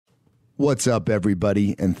What's up,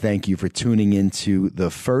 everybody, and thank you for tuning into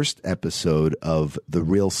the first episode of The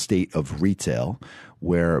Real State of Retail,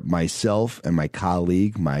 where myself and my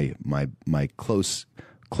colleague, my close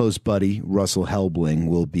buddy, Russell Helbling,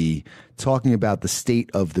 will be talking about the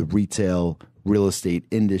state of the retail real estate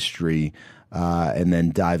industry, and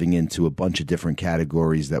then diving into a bunch of different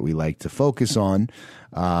categories that we like to focus on,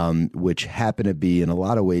 which happen to be, in a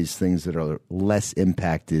lot of ways, things that are less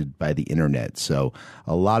impacted by the internet. So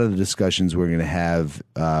a lot of the discussions we're going to have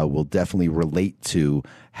will definitely relate to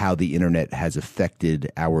how the internet has affected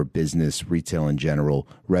our business, retail in general,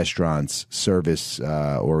 restaurants,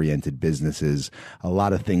 service-oriented businesses, a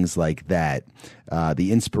lot of things like that.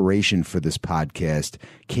 The inspiration for this podcast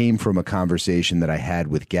came from a conversation that I had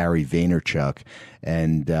with Gary Vaynerchuk,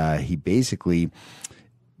 and he basically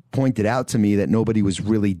pointed out to me that nobody was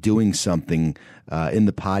really doing something in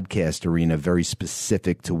the podcast arena very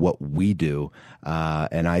specific to what we do.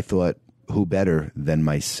 And I thought, who better than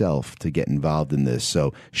myself to get involved in this?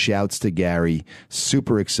 So shouts to Gary.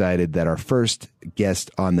 Super excited that our first guest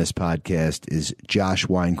on this podcast is Josh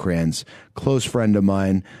Weinkranz, close friend of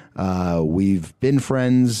mine. We've been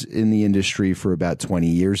friends in the industry for about 20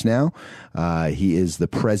 years now. He is the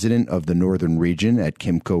president of the Northern Region at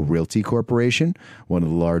Kimco Realty Corporation, one of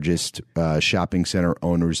the largest shopping center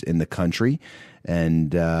owners in the country.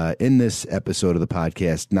 And in this episode of the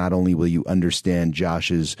podcast, not only will you understand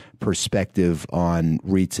Josh's perspective on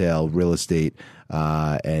retail, real estate,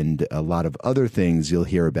 and a lot of other things, you'll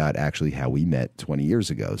hear about actually how we met 20 years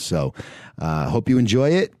ago. So hope you enjoy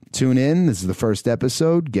it. Tune in. This is the first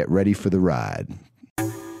episode. Get ready for the ride.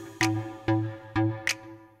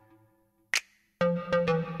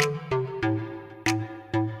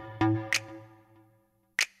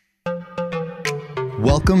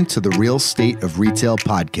 Welcome to the Real State of Retail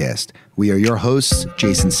podcast. We are your hosts,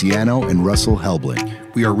 Jason Ciano and Russell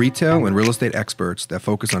Helbling. We are retail and real estate experts that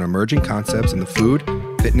focus on emerging concepts in the food,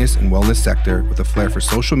 fitness, and wellness sector with a flair for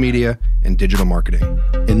social media and digital marketing.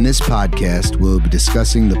 In this podcast, we'll be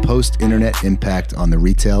discussing the post-internet impact on the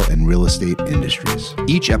retail and real estate industries.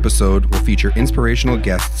 Each episode will feature inspirational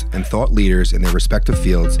guests and thought leaders in their respective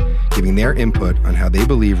fields, giving their input on how they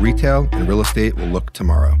believe retail and real estate will look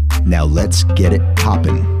tomorrow. Now let's get it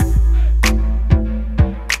poppin'.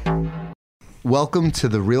 Welcome to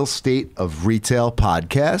the Real State of Retail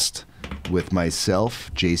podcast with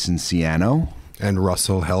myself, Jason Ciano. And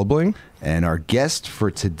Russell Helbling. And our guest for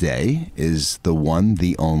today is the one,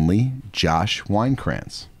 the only, Josh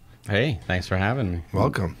Weinkranz. Hey, thanks for having me.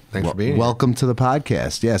 Welcome. Thanks for being here. Welcome to the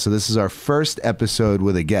podcast. Yeah, so this is our first episode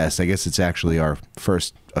with a guest. I guess it's actually our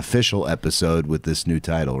first official episode with this new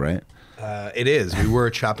title, right? It is. We were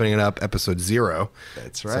chopping it up episode 0.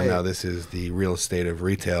 That's right. So now this is the Real Estate of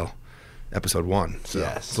Retail episode 1. So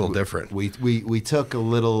yes, it's a little different. We took a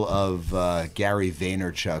little of Gary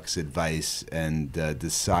Vaynerchuk's advice and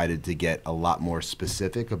decided to get a lot more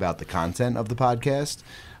specific about the content of the podcast,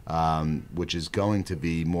 which is going to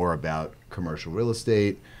be more about commercial real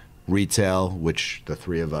estate, retail, which the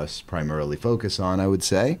three of us primarily focus on, I would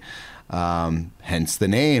say. Hence the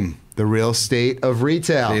name, The Real State of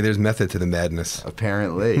Retail. See, there's method to the madness.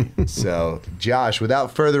 Apparently. So, Josh,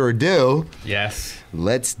 without further ado, yes,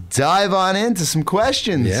 let's dive on into some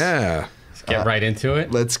questions. Yeah. Let's get right into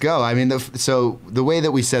it. Let's go. I mean, so the way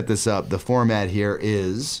that we set this up, the format here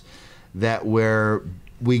is that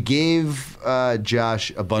we gave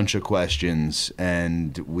Josh a bunch of questions,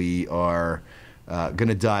 and we are going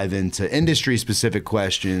to dive into industry-specific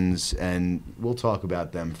questions, and we'll talk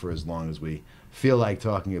about them for as long as we feel like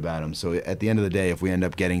talking about them. So at the end of the day, if we end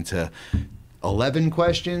up getting to 11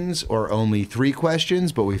 questions or only 3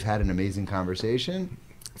 questions, but we've had an amazing conversation,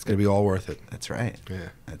 it's going to be all worth it. That's right. Yeah.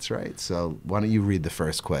 That's right. So why don't you read the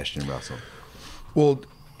first question, Russell? Well,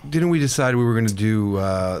 didn't we decide we were going to do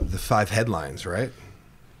the 5 headlines, right?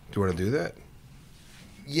 Do you want to do that?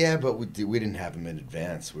 Yeah, but we didn't have them in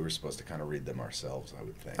advance. We were supposed to kind of read them ourselves, I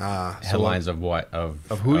would think. Headlines of what? Of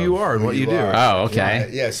who you are and what you do. Oh, okay.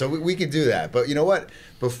 Yeah, so we could do that. But you know what?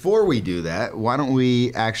 Before we do that, why don't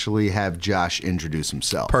we actually have Josh introduce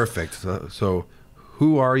himself? Perfect. So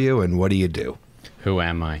who are you and what do you do? Who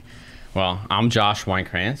am I? Well, I'm Josh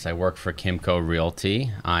Weinkranz. I work for Kimco Realty.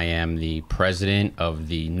 I am the president of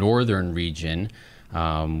the Northern Region,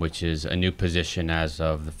 which is a new position as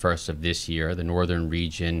of the first of this year. The Northern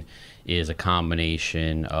Region is a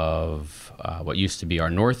combination of what used to be our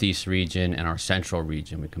Northeast region and our Central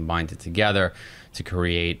region. We combined it together to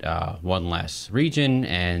create one less region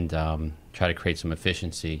and try to create some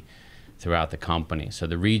efficiency throughout the company. So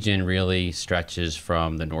the region really stretches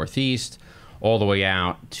from the Northeast all the way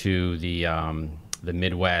out to the the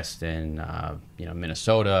Midwest and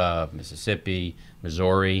Minnesota, Mississippi,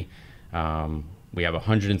 Missouri. We have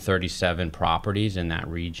 137 properties in that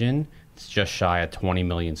region. It's just shy of 20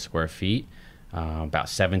 million square feet, about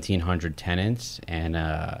 1,700 tenants, and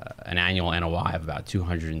an annual NOI of about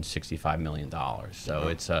 $265 million.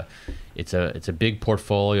 So it's a big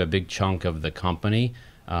portfolio, a big chunk of the company,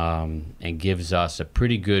 and gives us a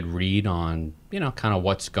pretty good read on kind of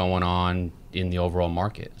what's going on in the overall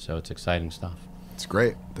market. So it's exciting stuff. It's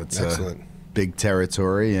great. That's excellent. Big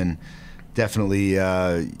territory, and definitely.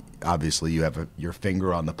 Obviously, you have your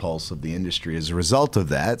finger on the pulse of the industry as a result of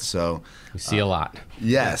that. So we see a lot.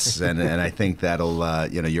 Yes, and I think that'll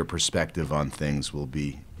your perspective on things will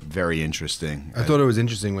be very interesting. I thought it was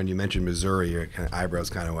interesting when you mentioned Missouri. Your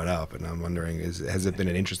eyebrows kind of went up, and I'm wondering, has it been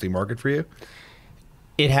an interesting market for you?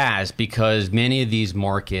 It has, because many of these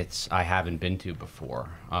markets I haven't been to before,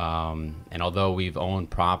 and although we've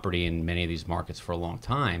owned property in many of these markets for a long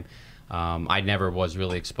time. I never was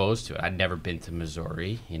really exposed to it. I'd never been to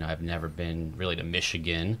Missouri. I've never been really to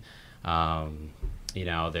Michigan. We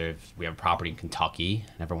have property in Kentucky.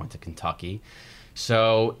 Never went to Kentucky.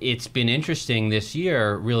 So it's been interesting this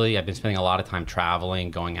year. Really, I've been spending a lot of time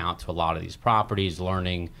traveling, going out to a lot of these properties,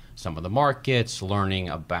 learning some of the markets, learning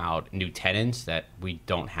about new tenants that we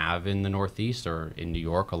don't have in the Northeast or in New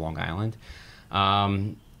York or Long Island.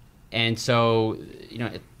 And so,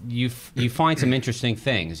 you find some interesting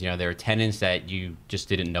things. There are tenants that you just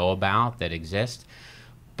didn't know about that exist.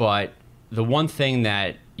 But the one thing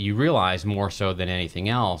that you realize more so than anything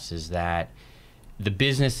else is that the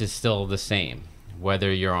business is still the same.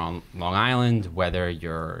 Whether you're on Long Island, whether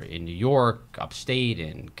you're in New York, upstate,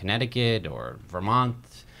 in Connecticut, or Vermont,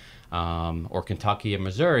 or Kentucky or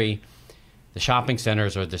Missouri, the shopping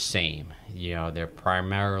centers are the same. They're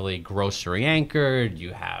primarily grocery anchored.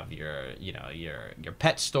 You have your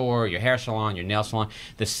pet store, your hair salon, your nail salon.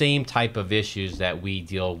 The same type of issues that we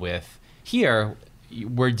deal with here,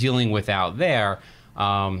 we're dealing with out there.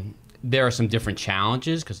 There are some different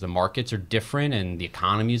challenges because the markets are different and the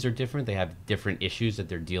economies are different. They have different issues that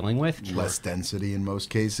they're dealing with. Less density in most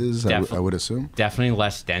cases, I would assume. Definitely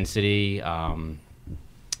less density.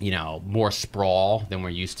 More sprawl than we're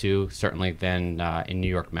used to, certainly than in New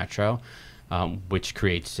York Metro, which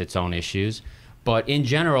creates its own issues. But in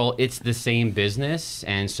general, it's the same business.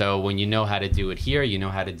 And so when you know how to do it here, you know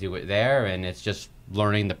how to do it there. And it's just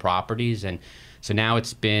learning the properties. And so now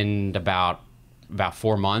it's been about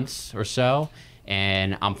 4 months or so.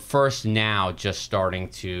 And I'm first now just starting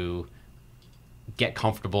to get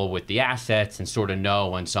comfortable with the assets and sort of know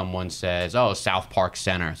when someone says, oh, South Park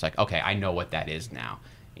Center. It's like, okay, I know what that is now.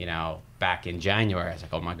 Back in January, I was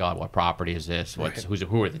like, oh my God, what property is this?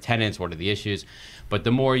 Who are the tenants? What are the issues? But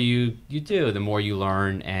the more you do, the more you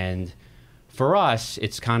learn. And for us,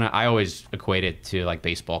 it's kind of, I always equate it to like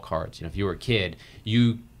baseball cards. If you were a kid,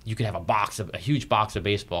 you could have a huge box of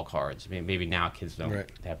baseball cards. I mean, maybe now kids don't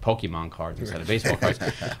They have Pokemon cards instead of baseball cards.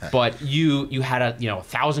 But you had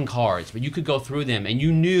 1,000 cards, but you could go through them and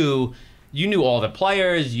you knew all the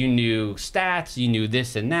players, you knew stats, you knew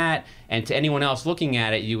this and that. And to anyone else looking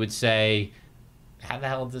at it, you would say, how the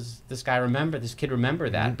hell does this kid remember that?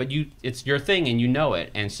 Mm-hmm. But it's your thing and you know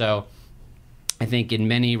it. And so I think in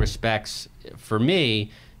many respects, for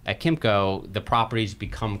me, at Kimco, the properties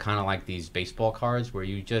become kind of like these baseball cards where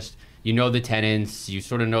you know the tenants, you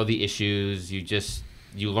sort of know the issues,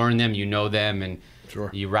 you learn them, you know them, and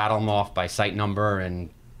you rattle them off by site number, and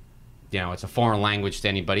it's a foreign language to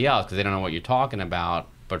anybody else because they don't know what you're talking about.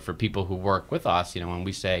 But for people who work with us, when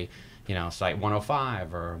we say, site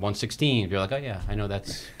 105 or 116, you're like, oh yeah, I know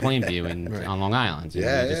that's Plainview on Long Island.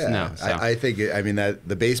 Know, so. I think, that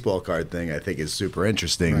the baseball card thing I think is super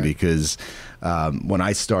interesting because when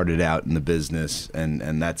I started out in the business,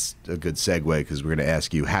 and that's a good segue because we're going to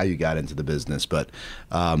ask you how you got into the business. But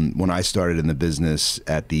when I started in the business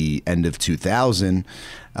at the end of 2000,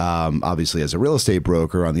 obviously as a real estate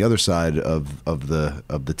broker on the other side of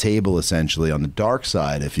the table, essentially on the dark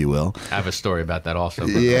side, if you will. I have a story about that also.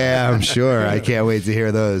 Yeah, I'm sure. I can't wait to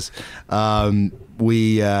hear those. I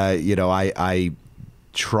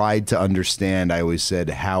tried to understand. I always said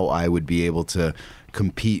how I would be able to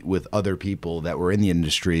compete with other people that were in the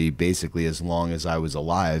industry basically as long as I was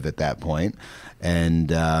alive at that point.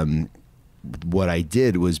 And what I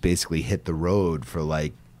did was basically hit the road for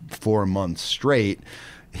like 4 months straight,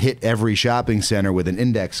 hit every shopping center with an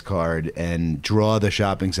index card and draw the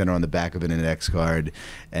shopping center on the back of an index card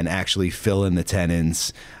and actually fill in the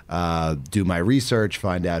tenants, do my research,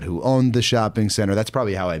 find out who owned the shopping center. That's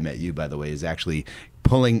probably how I met you, by the way, is actually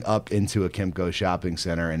pulling up into a Kimco shopping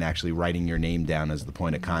center and actually writing your name down as the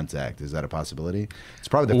point of contact. Is that a possibility? It's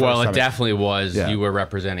probably the first Well, time it definitely was. Yeah. You were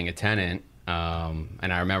representing a tenant, and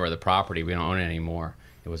I remember the property. We don't own it anymore.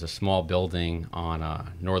 It was a small building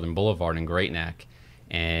on Northern Boulevard in Great Neck.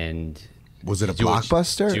 And Was it a do you-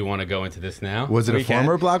 Blockbuster? Do you want to go into this now? Was it a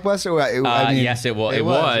former Blockbuster? I mean, Yes, it was.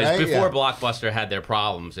 right? Before Yeah. Blockbuster had their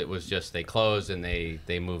problems, it was just they closed and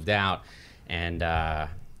they moved out. And I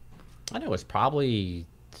know it was probably,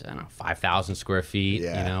 I don't know, 5,000 square feet,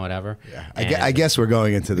 Yeah. you know, whatever. Yeah. And- I guess we're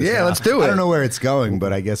going into this. Yeah, now. let's do it. I don't know where it's going,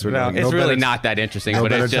 but I guess we're No, going. it's No really better- not that interesting, no but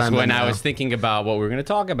better it's just time when than I now. was thinking about what we were going to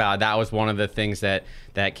talk about, that was one of the things that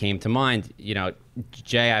came to mind. You know,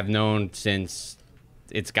 Jay, I've known since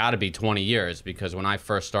it's got to be 20 years, because when I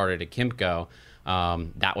first started at Kimco,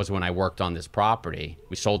 that was when I worked on this property.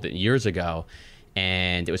 We sold it years ago,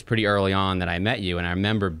 and it was pretty early on that I met you. And I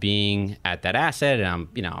remember being at that asset, and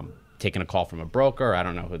I'm taking a call from a broker. I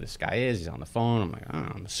don't know who this guy is. He's on the phone. I'm like, I don't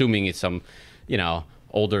know. I'm assuming it's some,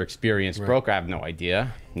 older, experienced broker. I have no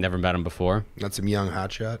idea. Never met him before. Not some young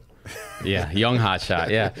hotshot. Yeah, young hotshot.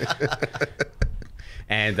 Yeah.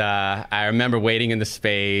 And I remember waiting in the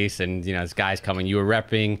space, and this guy's coming. You were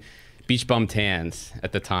repping Beach Bum Tans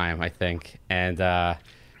at the time, I think. And I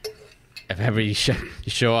remember you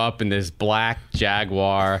show up in this black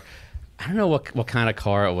Jaguar. I don't know what kind of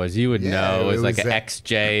car it was. You would know. It was like an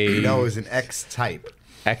XJ. No, it was an X-Type.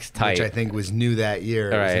 X-Type. Which I think was new that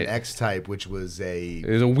year. It was Right. an X-Type, which was It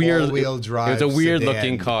was a weird all-wheel drive. It was a weird sedan.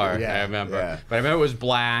 looking car. Yeah, I remember. yeah. But I remember it was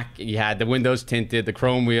black. You had the windows tinted, the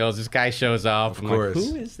chrome wheels. This guy shows up. I'm course. like,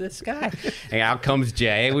 who is this guy? And out comes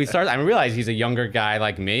Jay. And I realized he's a younger guy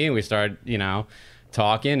like me, and we started,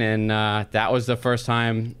 talking. And that was the first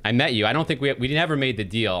time I met you. I don't think we never made the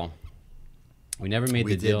deal. We never made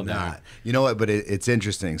the deal. We did not. there. You know what? But it's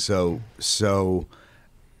interesting. So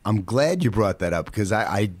I'm glad you brought that up, because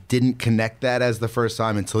I didn't connect that as the first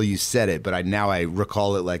time until you said it. But now I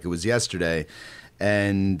recall it like it was yesterday.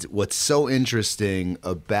 And what's so interesting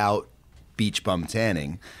about Beach Bum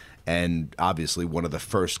Tanning, and obviously one of the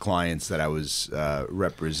first clients that I was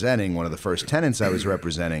representing, one of the first tenants I was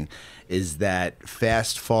representing, is that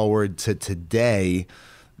fast forward to today,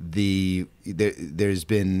 there's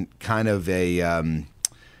been kind of a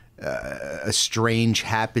strange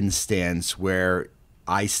happenstance where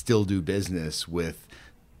I still do business with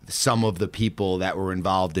some of the people that were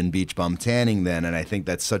involved in Beach Bum Tanning then, and I think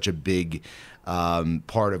that's such a big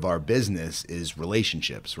part of our business is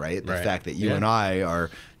relationships, right? The Right. fact that you Yeah. and I are,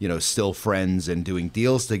 still friends and doing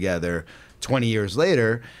deals together 20 years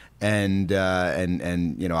later, and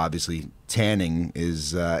obviously tanning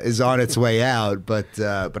is on its way out, but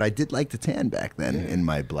I did like to tan back then in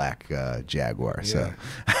my black Jaguar. So,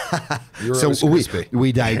 You were always crispy.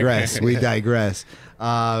 we digress. We digress.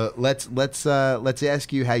 Let's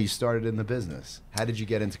ask you how you started in the business. How did you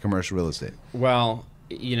get into commercial real estate? Well,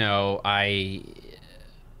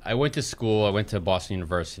 I went to school. I went to Boston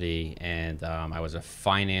University, and I was a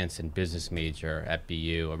finance and business major at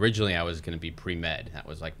BU. Originally, I was going to be pre-med. That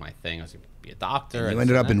was like my thing. I was going to be a doctor. You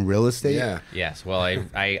ended up in real estate? Yeah. Yes. Well,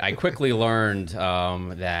 I quickly learned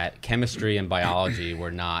that chemistry and biology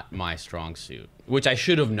were not my strong suit, which I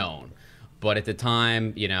should have known. But at the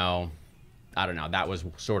time, I don't know. That was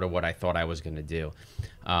sort of what I thought I was going to do.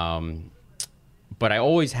 But I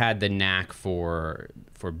always had the knack for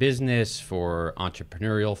business, for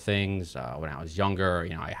entrepreneurial things. When I was younger,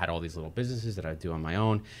 I had all these little businesses that I'd do on my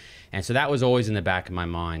own. And so that was always in the back of my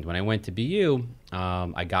mind. When I went to BU,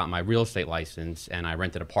 I got my real estate license, and I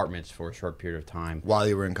rented apartments for a short period of time. While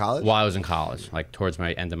you were in college? While I was in college, like towards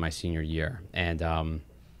my end of my senior year. And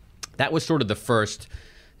that was sort of the first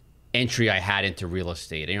entry I had into real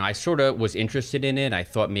estate. I sort of was interested in it. I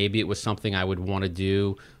thought maybe it was something I would want to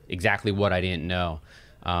do, exactly what I didn't know.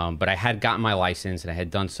 But I had gotten my license, and I had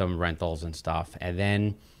done some rentals and stuff. And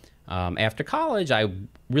then after college, I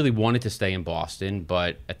really wanted to stay in Boston,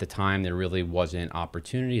 but at the time there really wasn't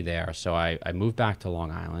opportunity there. So I moved back to Long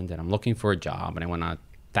Island, and I'm looking for a job. And I went on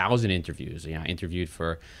 1,000 interviews. I interviewed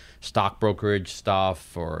for stock brokerage stuff,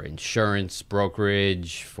 for insurance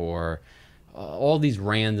brokerage, for all these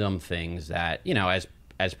random things that,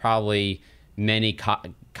 as probably many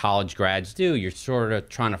college grads do, you're sort of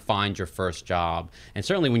trying to find your first job. And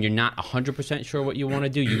certainly when you're not 100% sure what you want to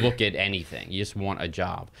do, you look at anything. You just want a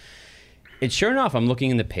job. And sure enough, I'm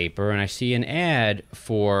looking in the paper, and I see an ad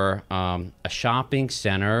for a shopping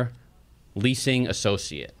center leasing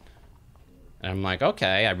associate. And I'm like,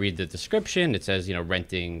 okay. I read the description. It says,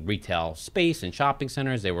 renting retail space in shopping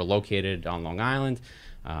centers. They were located on Long Island.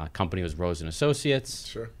 Company was Rose and Associates.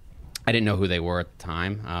 Sure. I didn't know who they were at the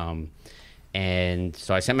time. And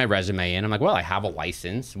so I sent my resume in. I'm like, well, I have a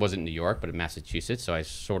license. It wasn't in New York, but in Massachusetts. So I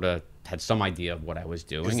sort of had some idea of what I was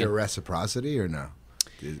doing. Is there reciprocity or no?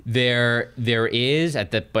 There is,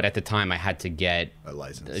 but at the time I had to get A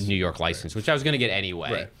license. a New York license, which I was going to get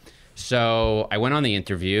anyway. Right. So I went on the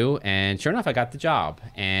interview, and sure enough, I got the job.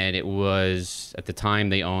 And it was, at the time,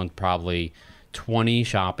 they owned probably 20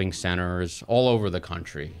 shopping centers all over the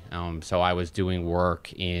country. So I was doing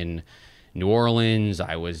work in New Orleans.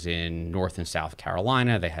 I was in North and South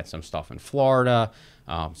Carolina. They had some stuff in Florida,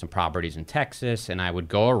 some properties in Texas. And I would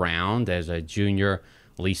go around as a junior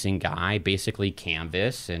leasing guy, basically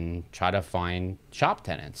canvas and try to find shop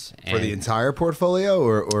tenants. For the entire portfolio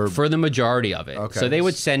or For the majority of it. Okay. So they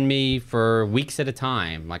would send me for weeks at a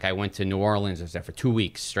time. Like I went to New Orleans, I was there for 2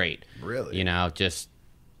 weeks straight. Really?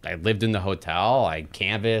 I lived in the hotel, I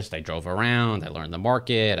canvassed, I drove around, I learned the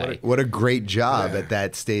market. What a great job at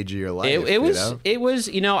that stage of your life. It was,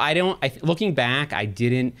 looking back, I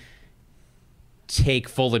didn't take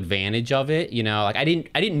full advantage of it. I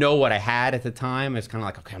didn't know what I had at the time. It's kind of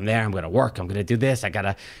like, okay, I'm there, I'm going to work, I'm going to do this. I got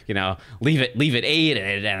to, leave at 8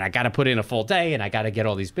 and I got to put in a full day and I got to get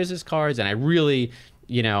all these business cards. And I really,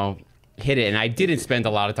 hit it. And I didn't spend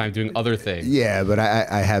a lot of time doing other things. Yeah, but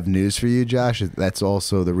I have news for you, Josh. That's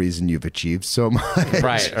also the reason you've achieved so much.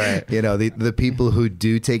 Right. The people who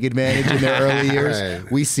do take advantage in their early years,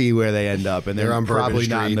 Right. we see where they end up, and they're on probably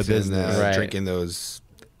not in the Bourbon Street and, business. Right. drinking those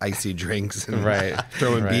icy drinks and Right.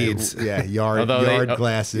 throwing Right. beads. Yeah, yard Although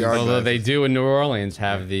glasses. Although they do in New Orleans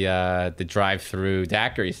have the drive-through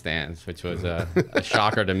daiquiri stands, which was a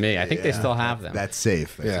shocker to me. I think they still have them. That's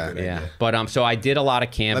safe. That's Yeah. a good Yeah, idea. but so I did a lot of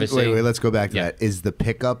canvassing. Wait, let's go back to Yeah. that. Is the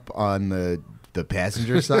pickup on the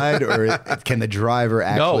passenger side, or can the driver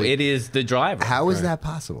actually? No, it is the driver. How is that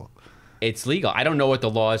possible? It's legal. I don't know what the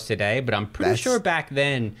law is today, but I'm pretty That's- sure back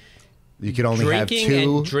then You could only have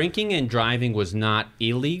two. drinking and driving was not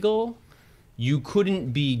illegal. You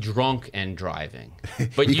couldn't be drunk and driving,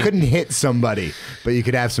 but You couldn't hit somebody, but you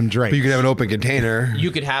could have some drinks. But you could have an open container.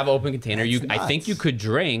 You could have open container. That's I think nuts. you could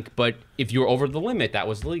drink, but if you were over the limit, that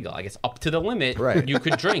was legal. I guess up to the limit, Right. you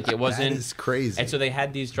could drink. It wasn't. That is crazy. And so they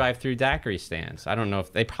had these drive-through daiquiri stands. I don't know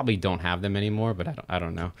if they probably don't have them anymore, but I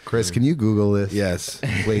don't know. Chris, can you Google this? Yes.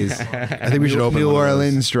 Please. I think we should open New one of those.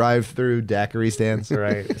 Orleans drive-through daiquiri stands.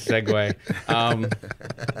 Right. Segue.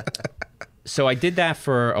 So I did that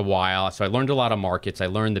for a while. So I learned a lot of markets. I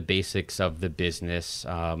learned the basics of the business.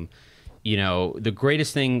 The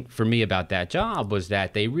greatest thing for me about that job was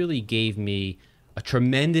that they really gave me a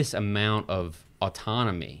tremendous amount of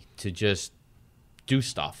autonomy to just do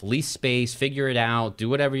stuff, lease space, figure it out, do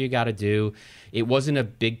whatever you got to do. It wasn't a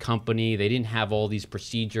big company. They didn't have all these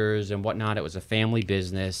procedures and whatnot. It was a family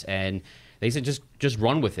business, and they said just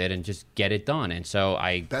run with it and just get it done. And so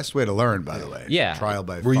Best way to learn, by the way. Yeah. Trial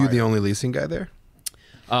by Were you fire. the only leasing guy there?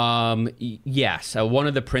 Yes. One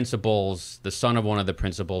of the principals, the son of one of the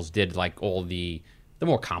principals, did like all the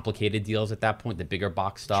more complicated deals at that point, the bigger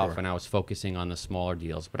box stuff, Sure. and I was focusing on the smaller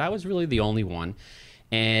deals. But I was really the only one,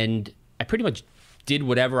 and I pretty much did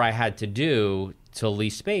whatever I had to do to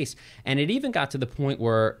lease space. And it even got to the point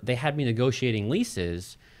where they had me negotiating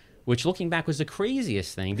leases, which looking back was the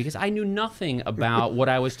craziest thing because I knew nothing about what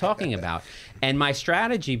I was talking about. And my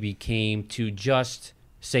strategy became to just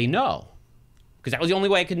say no, because that was the only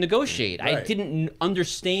way I could negotiate. I Right. didn't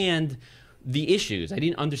understand the issues. I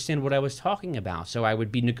didn't understand what I was talking about. So I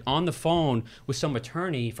would be on the phone with some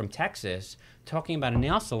attorney from Texas talking about a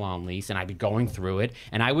nail salon lease, and I'd be going through it,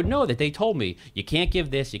 and I would know that they told me, you can't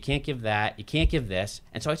give this, you can't give that, you can't give this.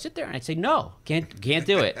 And so I'd sit there and I'd say, no, can't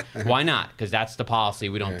do it. Why not? Because that's the policy.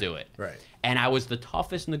 We don't do it. Right. And I was the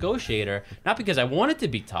toughest negotiator, not because I wanted to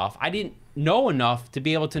be tough. I didn't know enough to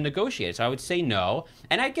be able to negotiate. So I would say no,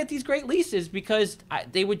 and I'd get these great leases because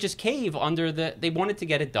they would just cave under they wanted to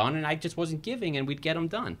get it done, and I just wasn't giving, and we'd get them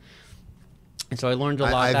done. And so I learned a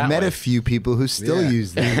lot I've that met way. a few people who still Yeah.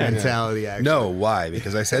 use that mentality, actually. No, why?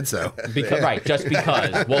 Because I said so. Right, just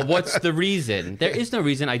because. Well, what's the reason? There is no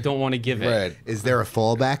reason I don't want to give it. Right. Is there a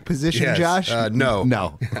fallback position, Yes. Josh? No.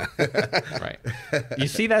 No. Right. You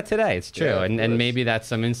see that today. It's true. Yeah, and maybe that's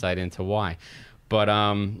some insight into why. But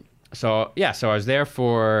so I was there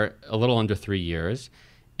for a little under 3 years,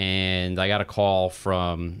 and I got a call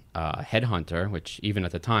from a headhunter, which even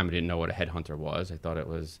at the time I didn't know what a headhunter was. I thought it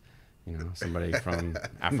was, somebody from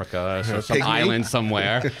Africa or some Pygmy? island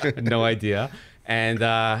somewhere. No idea. And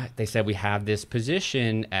they said, we have this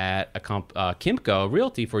position at Kimco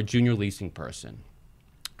Realty for a junior leasing person.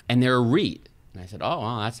 And they're a REIT. And I said, oh,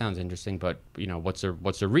 well, that sounds interesting, but what's a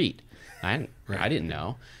REIT? I didn't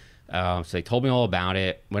know. So they told me all about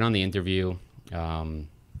it, went on the interview. Long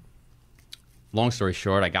story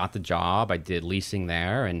short, I got the job. I did leasing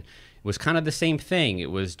there, and it was kind of the same thing. It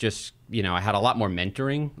was just, I had a lot more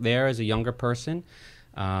mentoring there as a younger person,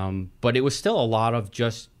 but it was still a lot of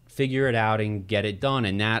just figure it out and get it done,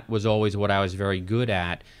 and that was always what I was very good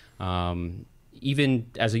at. Even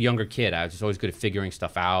as a younger kid, I was just always good at figuring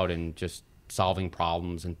stuff out and just solving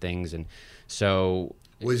problems and things. And so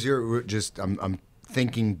was your I'm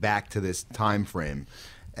thinking back to this time frame,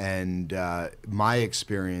 and my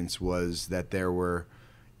experience was that there were,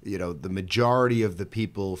 the majority of the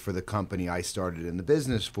people for the company I started in the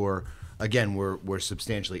business for, again, were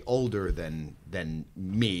substantially older than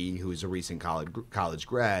me, who's a recent college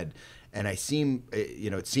grad. And it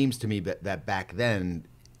seems to me that back then,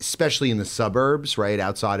 especially in the suburbs, right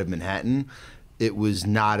outside of Manhattan, it was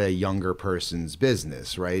not a younger person's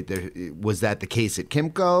business, right? Was that the case at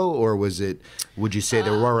Kimco, or would you say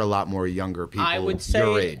there were a lot more younger people I would say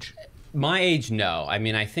your age? My age, no. I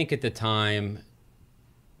mean, I think at the time,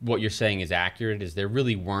 what you're saying is accurate, is there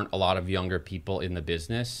really weren't a lot of younger people in the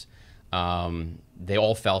business. They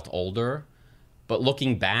all felt older. But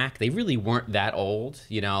looking back, they really weren't that old.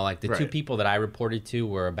 Like the two people that I reported to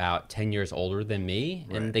were about 10 years older than me,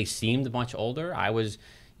 and they seemed much older. I was,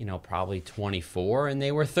 probably 24, and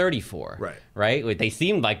they were 34. Right? They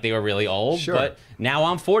seemed like they were really old, but now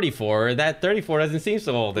I'm 44. That 34 doesn't seem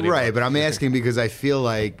so old anymore. Right, but I'm asking because I feel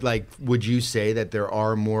like, would you say that there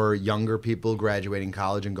are more younger people graduating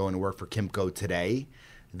college and going to work for Kimco today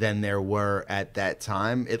than there were at that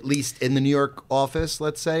time, at least in the New York office,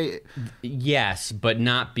 let's say? Yes, but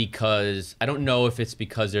not because, I don't know if it's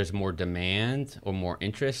because there's more demand or more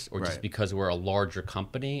interest, or just because we're a larger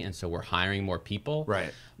company and so we're hiring more people.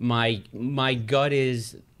 Right. My gut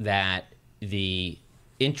is that the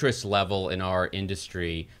interest level in our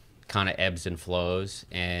industry kind of ebbs and flows,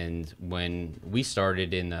 and when we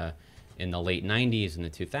started in the late 90s and the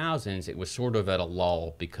 2000s, it was sort of at a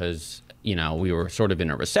lull because we were sort of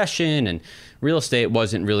in a recession, and real estate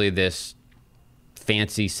wasn't really this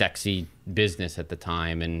fancy, sexy business at the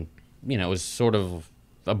time. And, it was sort of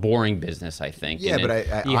a boring business, I think. Yeah, and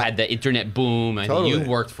but you had the internet boom. I think you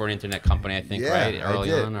worked for an internet company, I think, right?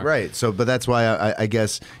 Early on. Right. So, but that's why I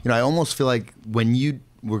guess, I almost feel like when you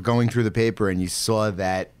were going through the paper and you saw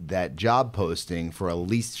that job posting for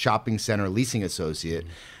a shopping center leasing associate,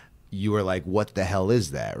 you were like, what the hell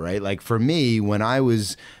is that, right? Like for me, when I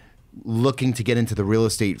was looking to get into the real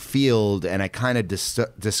estate field and I kind of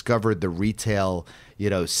discovered the retail,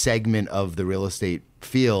 segment of the real estate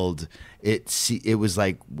field, it was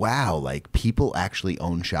like, wow, like people actually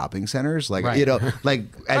own shopping centers. Like, like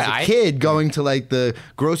as a kid going to like the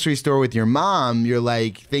grocery store with your mom, you're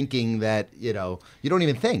like thinking that, you don't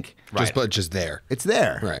even think. Just there. It's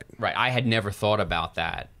there. Right. I had never thought about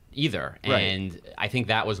that either. And I think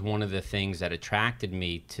that was one of the things that attracted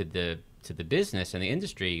me to the business and the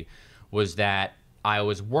industry, was that I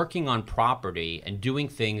was working on property and doing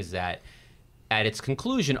things that at its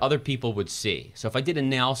conclusion other people would see. So if I did a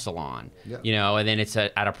nail salon, and then it's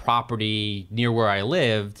at a property near where I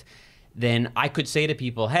lived, then I could say to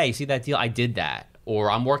people, hey, see that deal? I did that. Or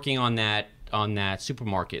I'm working on that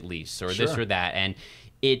supermarket lease, or this or that. And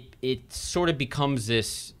it sort of becomes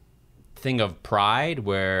this thing of pride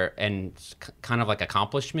and kind of like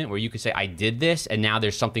accomplishment, where you could say, I did this, and now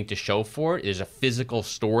there's something to show for it. There's a physical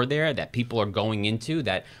store there that people are going into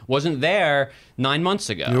that wasn't there 9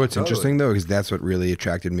 months ago. You know what's interesting, though, because that's what really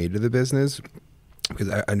attracted me to the business. Because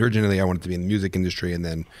originally I wanted to be in the music industry, and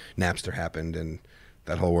then Napster happened, and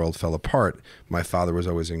that whole world fell apart. My father was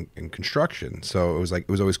always in construction, so it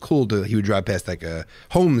was always cool he would drive past like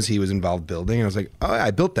homes he was involved building, and I was like, oh, I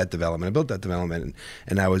built that development,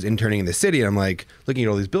 and I was interning in the city, and I'm like looking at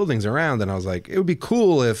all these buildings around, and I was like, it would be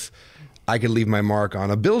cool if I could leave my mark on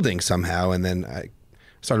a building somehow. And then I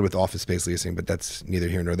started with office space leasing, but that's neither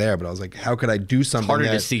here nor there. But I was like, how could I do something? It's harder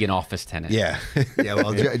to see an office tenant. Yeah.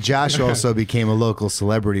 Well, Josh also became a local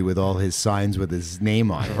celebrity with all his signs with his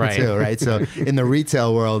name on it, too, right? So in the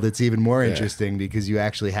retail world, it's even more interesting because you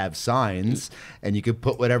actually have signs and you could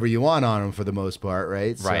put whatever you want on them for the most part,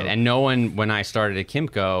 right? Right. And no one, when I started at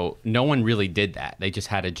Kimco, no one really did that. They just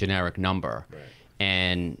had a generic number. Right.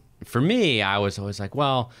 And for me, I was always like,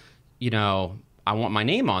 well, I want my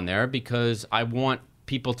name on there because I want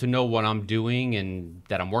people to know what I'm doing and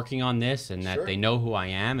that I'm working on this, and that they know who I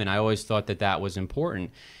am. And I always thought that was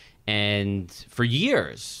important. And for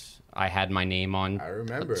years, I had my name on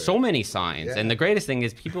so many signs. Yeah. And the greatest thing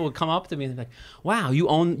is people would come up to me and be like, wow, you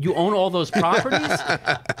own all those properties?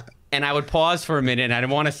 And I would pause for a minute, and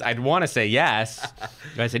I'd want to say yes.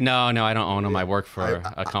 But I said, no, I don't own them. I work for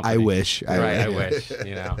a company. I wish. I wish,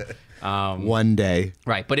 one day.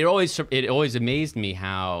 Right. But it always amazed me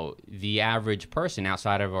how the average person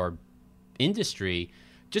outside of our industry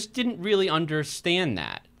just didn't really understand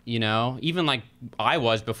that, even like I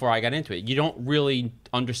was before I got into it. You don't really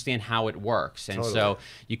understand how it works. And so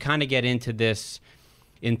you kind of get into this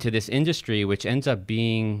industry, which ends up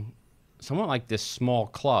being somewhat like this small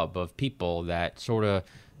club of people that sort of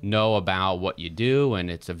know about what you do.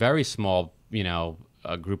 And it's a very small,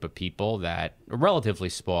 a group of people that are relatively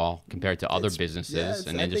small compared to other businesses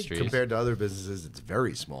and industries. Think compared to other businesses, it's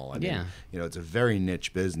very small. I mean, it's a very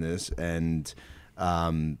niche business, and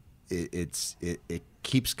it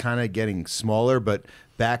keeps kind of getting smaller. But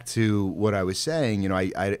back to what I was saying,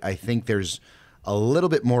 I think there's a little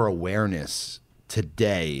bit more awareness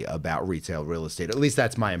today about retail real estate. At least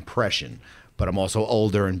that's my impression. But I'm also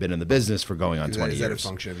older and been in the business for going on 20 years. Is that a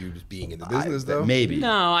function of you just being in the business, though? Maybe.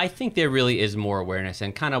 No, I think there really is more awareness.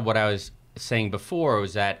 And kind of what I was saying before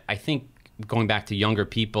was that I think going back to younger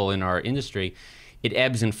people in our industry, it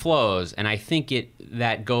ebbs and flows. And I think it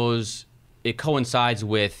coincides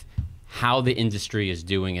with how the industry is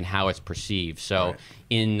doing and how it's perceived. So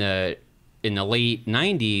in the late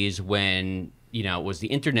 90s, when it was the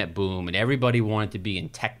internet boom and everybody wanted to be in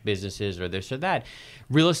tech businesses or this or that,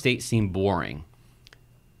 real estate seemed boring.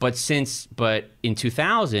 But in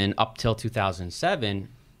 2000 up till 2007,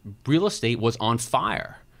 real estate was on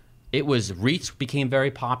fire. REITs became very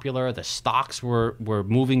popular. The stocks were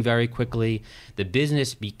moving very quickly. The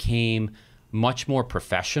business became much more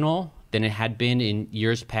professional than it had been in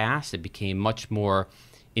years past. It became much more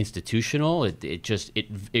institutional.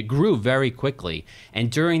 It grew very quickly. And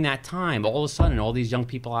during that time, all of a sudden, all these young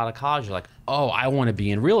people out of college are like, oh, I want to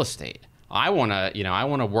be in real estate. I want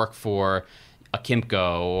to work for a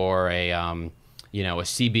Kimco or a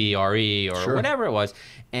CBRE or whatever it was.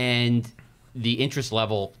 And the interest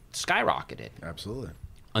level skyrocketed. Absolutely.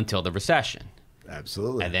 Until the recession.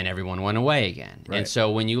 Absolutely. And then everyone went away again. Right. And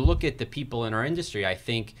so when you look at the people in our industry, I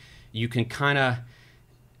think you can kind of,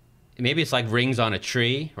 maybe it's like rings on a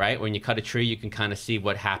tree, right? When you cut a tree, you can kind of see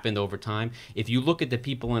what happened over time. If you look at the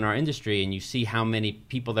people in our industry and you see how many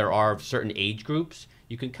people there are of certain age groups,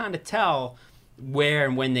 you can kind of tell where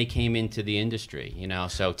and when they came into the industry,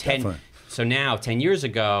 So now 10 years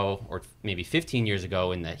ago, or maybe 15 years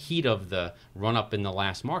ago, in the heat of the run-up in the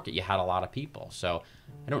last market, you had a lot of people. So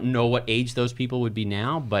I don't know what age those people would be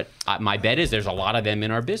now, but my bet is there's a lot of them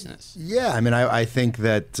in our business. Yeah, I mean, I think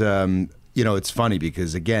that... it's funny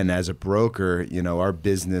because, again, as a broker, our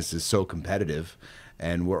business is so competitive,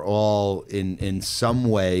 and we're all in some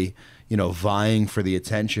way, vying for the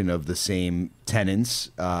attention of the same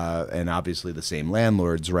tenants and obviously the same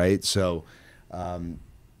landlords, right? So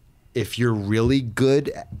if you're really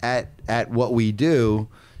good at what we do,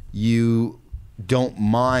 you don't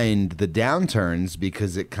mind the downturns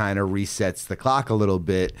because it kind of resets the clock a little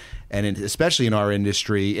bit. And especially in our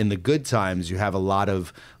industry, in the good times, you have a lot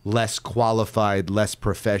of less qualified, less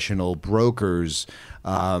professional brokers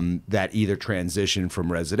that either transition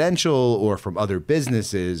from residential or from other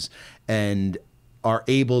businesses and are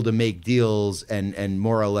able to make deals and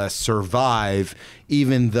more or less survive,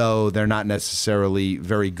 even though they're not necessarily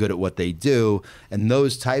very good at what they do. And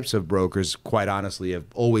those types of brokers, quite honestly, have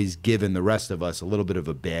always given the rest of us a little bit of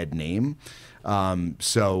a bad name.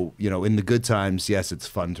 So, in the good times, yes, it's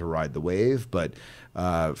fun to ride the wave, but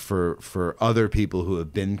for other people who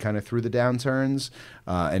have been kind of through the downturns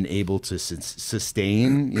and able to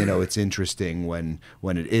sustain, it's interesting when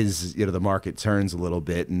it is, the market turns a little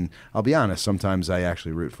bit. And I'll be honest, sometimes I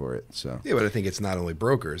actually root for it. So yeah, but I think it's not only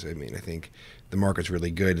brokers. I mean, I think the market's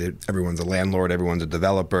really good. Everyone's a landlord, everyone's a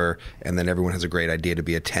developer, and then everyone has a great idea to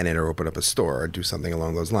be a tenant or open up a store or do something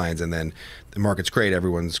along those lines. And then the market's great.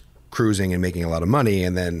 Everyone's cruising and making a lot of money,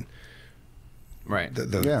 and then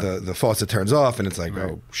the faucet turns off, and it's like,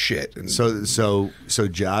 oh shit. And so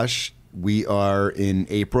Josh, we are in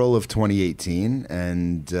April of 2018,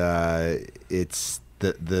 and it's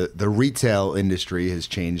the retail industry has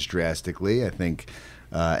changed drastically. I think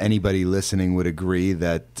anybody listening would agree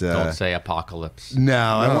that. Don't say apocalypse. No,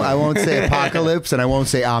 I won't say apocalypse, and I won't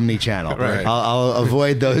say omni-channel. Right. I'll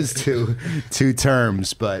avoid those two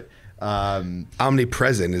terms, but.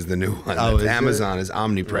 Omnipresent is the new one. Amazon is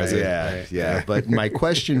omnipresent. Yeah. But my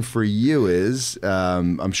question for you is,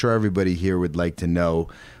 I'm sure everybody here would like to know,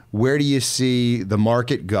 where do you see the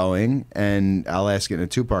market going? And I'll ask it in a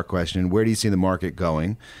two-part question. Where do you see the market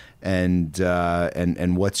going? And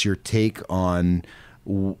what's your take on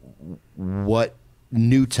what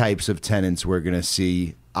new types of tenants we're going to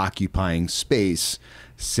see occupying space,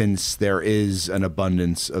 since there is an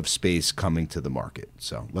abundance of space coming to the market.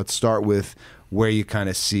 So let's start with where you kind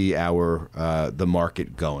of see the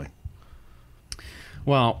market going.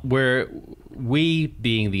 Well, we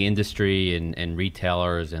being the industry and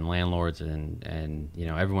retailers and landlords and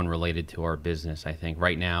everyone related to our business, I think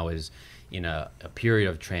right now is in a period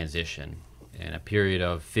of transition and a period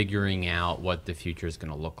of figuring out what the future is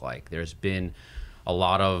going to look like. There's been a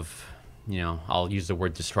lot of, I'll use the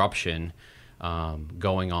word disruption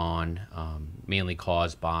going on, mainly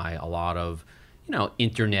caused by a lot of,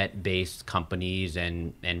 internet-based companies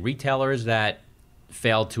and retailers that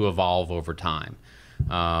failed to evolve over time.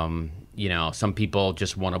 Some people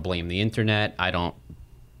just want to blame the internet. I don't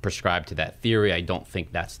prescribe to that theory. I don't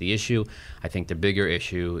think that's the issue. I think the bigger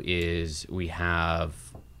issue is we have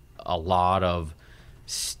a lot of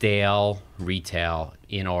stale retail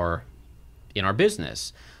in our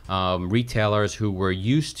business. Retailers who were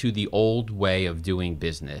used to the old way of doing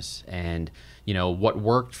business, and what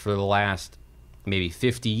worked for the last maybe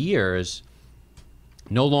 50 years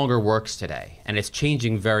no longer works today, and it's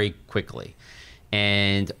changing very quickly.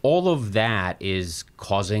 And all of that is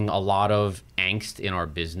causing a lot of angst in our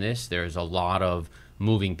business. There's a lot of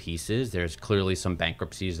moving pieces. There's clearly some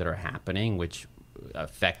bankruptcies that are happening, which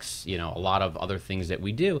affects, a lot of other things that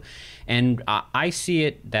we do. And I see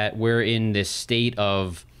it that we're in this state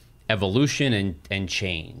of evolution and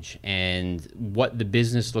change. And what the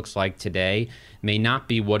business looks like today may not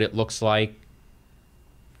be what it looks like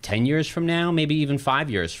 10 years from now, maybe even 5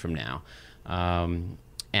 years from now.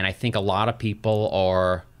 And I think a lot of people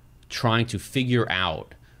are trying to figure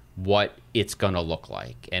out what it's going to look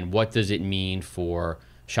like and what does it mean for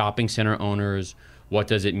shopping center owners, what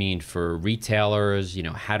does it mean for retailers,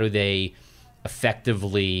 how do they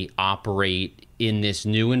effectively operate in this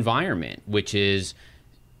new environment, which is,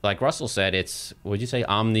 like Russell said, it's, what'd you say,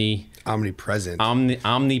 omnipresent.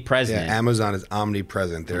 Omnipresent. Yeah, Amazon is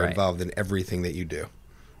omnipresent. They're Right. involved in everything that you do.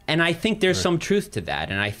 And I think there's some truth to that,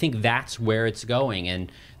 and I think that's where it's going.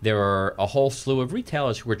 And there are a whole slew of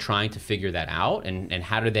retailers who are trying to figure that out, and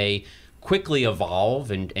how do they quickly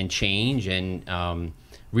evolve and change and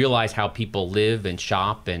realize how people live and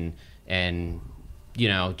shop and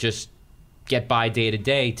just get by day to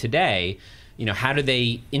day today. How do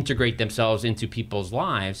they integrate themselves into people's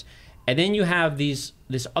lives? And then you have this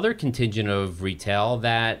other contingent of retail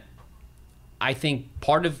that I think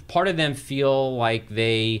part of them feel like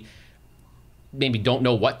they maybe don't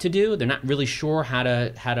know what to do. They're not really sure how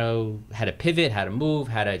to pivot, how to move,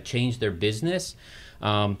 how to change their business.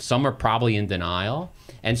 Some are probably in denial,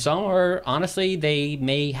 and some are, honestly, they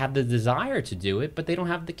may have the desire to do it, but they don't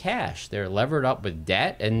have the cash. They're levered up with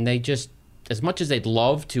debt, and they just, as much as they'd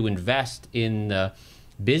love to invest in the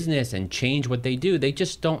business and change what they do, they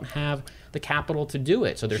just don't have the capital to do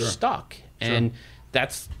it. So they're stuck. And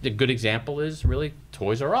that's a good example is really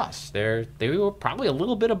Toys R Us. They were probably a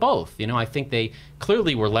little bit of both. I think they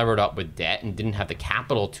clearly were levered up with debt and didn't have the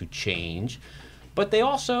capital to change, but they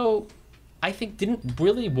also, I think, didn't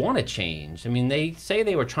really want to change. I mean, they say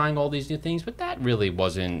they were trying all these new things, but that really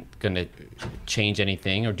wasn't going to change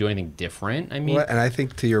anything or do anything different. I mean, and I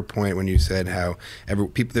think to your point when you said how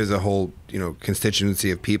there's a whole constituency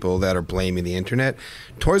of people that are blaming the internet.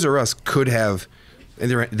 Toys R Us could have. And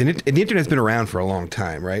the internet's been around for a long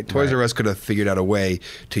time, right? Toys R Us could have figured out a way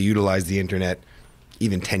to utilize the internet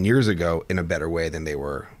even 10 years ago in a better way than they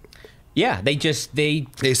were. Yeah, they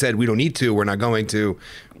said, we don't need to, we're not going to,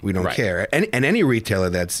 we don't care. And any retailer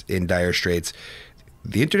that's in dire straits,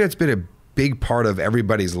 the internet's been a big part of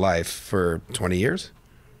everybody's life for 20 years.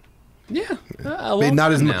 Yeah,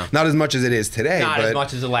 not as much as it is today. Not as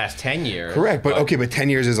much as the last 10 years. Correct, but 10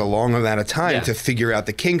 years is a long amount of time to figure out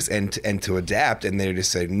the kinks and to adapt. And they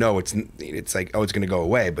just say no. It's like, oh, it's going to go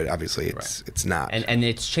away, but obviously it's not. And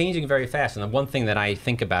it's changing very fast. And the one thing that I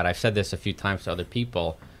think about, I've said this a few times to other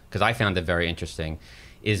people because I found it very interesting,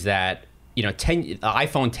 is that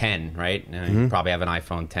iPhone 10, right? You probably have an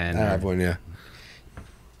iPhone 10. I have one, yeah.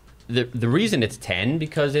 The reason it's 10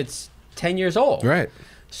 because it's 10 years old, right?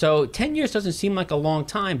 So 10 years doesn't seem like a long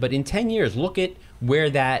time, but in 10 years, look at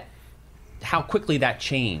how quickly that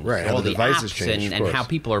changed. Right, how all the devices changed, and how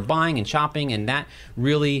people are buying and shopping, and that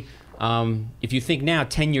really, if you think now,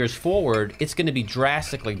 10 years forward, it's going to be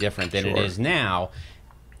drastically different than it is now.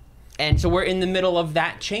 And so we're in the middle of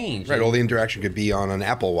that change. Right, all the interaction could be on an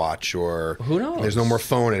Apple Watch, or who knows? There's no more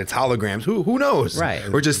phone and it's holograms. Who knows? Right.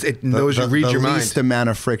 Or just it knows you read your mind. The least amount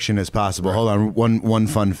of friction as possible. Right. Hold on, one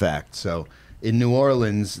fun fact. So in New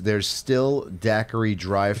Orleans, there's still daiquiri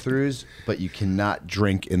drive-thrus, but you cannot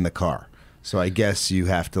drink in the car. So I guess you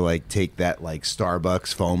have to like take that like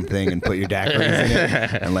Starbucks foam thing and put your daiquiris in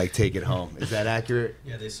it and like take it home. Is that accurate?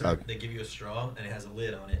 Yeah, they give you a straw and it has a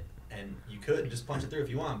lid on it, and you could just punch it through if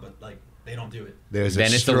you want, but like they don't do it. There's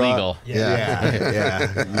Then a it's straw. illegal.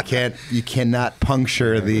 Yeah. You cannot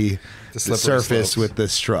puncture the surface slopes. with the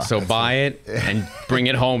straw. So buy it and bring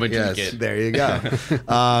it home and drink it. There you go.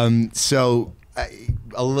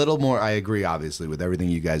 A little more, I agree, obviously, with everything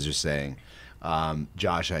you guys are saying.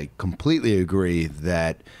 Josh, I completely agree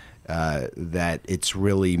that it's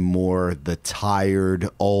really more the tired,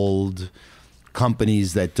 old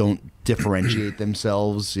companies that don't differentiate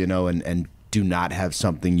themselves, and do not have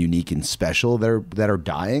something unique and special that are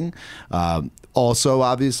dying. Also,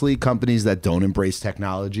 obviously, companies that don't embrace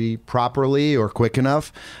technology properly or quick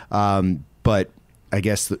enough. But I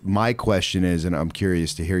guess my question is, and I'm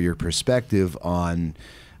curious to hear your perspective on,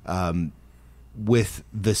 with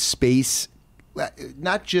the space,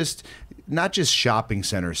 not just shopping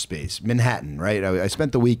center space, Manhattan, right? I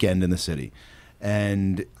spent the weekend in the city,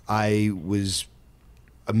 and I was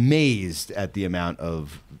amazed at the amount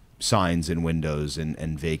of signs and windows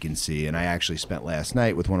and vacancy. And I actually spent last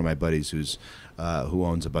night with one of my buddies who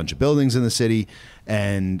owns a bunch of buildings in the city,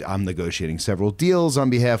 and I'm negotiating several deals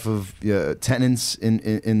on behalf of tenants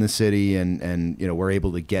in the city, and we're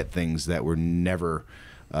able to get things that were never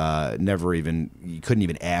even, you couldn't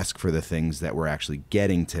even ask for the things that we're actually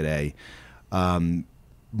getting today.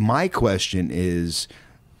 My question is,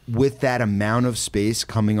 with that amount of space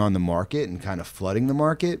coming on the market and kind of flooding the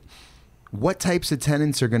market, what types of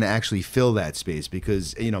tenants are going to actually fill that space?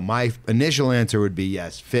 Because, my initial answer would be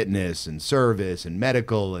yes, fitness and service and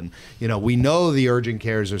medical. And, we know the urgent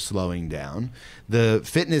cares are slowing down. The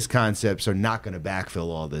fitness concepts are not going to backfill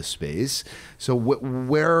all this space. So what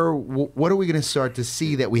are we going to start to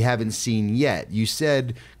see that we haven't seen yet? You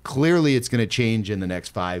said clearly it's going to change in the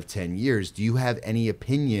next 5-10 years. Do you have any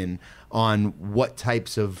opinion on what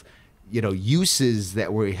types of, uses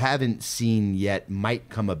that we haven't seen yet might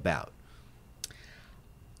come about?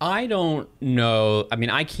 I don't know. I mean,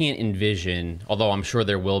 I can't envision, although I'm sure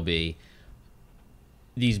there will be,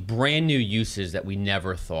 these brand new uses that we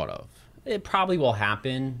never thought of. It probably will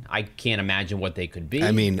happen. I can't imagine what they could be.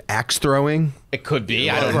 I mean, axe throwing? It could be.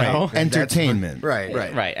 I don't know. Entertainment. Right.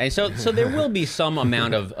 Right. And so there will be some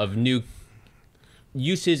amount of new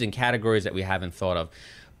uses and categories that we haven't thought of.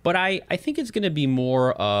 But I think it's going to be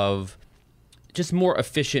more of just more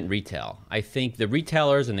efficient retail. I think the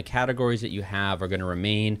retailers and the categories that you have are going to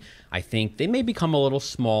remain. I think they may become a little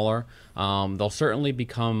smaller. They'll certainly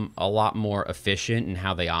become a lot more efficient in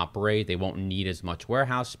how they operate. They won't need as much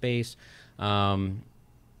warehouse space. But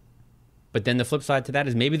then the flip side to that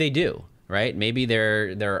is maybe they do, right? Maybe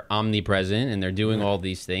they're omnipresent and they're doing all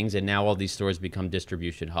these things, and now all these stores become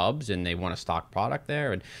distribution hubs and they want to stock product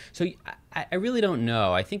there. And so I really don't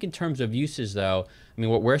know. I think in terms of uses, though, I mean,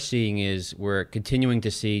 what we're seeing is we're continuing to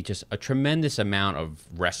see just a tremendous amount of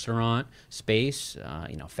restaurant space,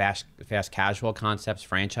 fast casual concepts,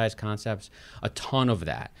 franchise concepts, a ton of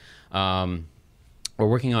that. We're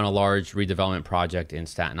working on a large redevelopment project in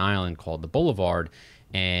Staten Island called the Boulevard,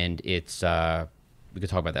 and it's we could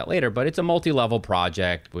talk about that later, but it's a multi-level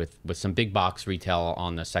project with some big box retail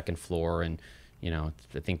on the second floor. And I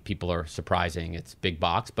think people are surprising. It's big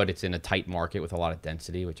box, but it's in a tight market with a lot of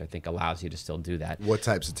density, which I think allows you to still do that. What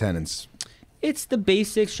types of tenants? It's the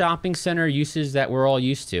basic shopping center uses that we're all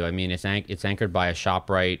used to. I mean, it's anchored by a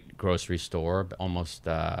ShopRite grocery store, almost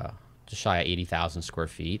just shy of 80,000 square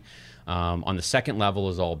feet. On the second level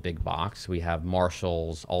is all big box. We have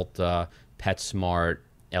Marshalls, Ulta, PetSmart,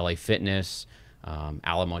 LA Fitness,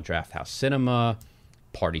 Alamo Drafthouse Cinema,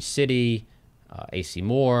 Party City, AC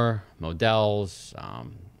Moore, Modell's,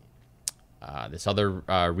 this other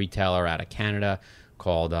retailer out of Canada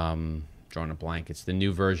called, drawing a blank, it's the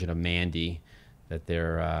new version of Mandy that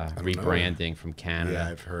they're rebranding from Canada. Yeah,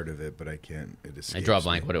 I've heard of it, but I can't. It escapes I draw a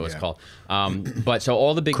blank me. what it was called. But so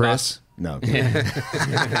all the big Chris? No.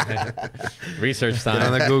 research time. Get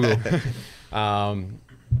on the Google.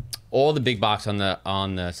 All the big box on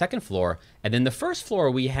the second floor, and then the first floor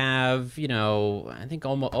we have, I think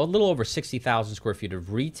almost a little over 60,000 square feet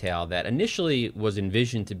of retail that initially was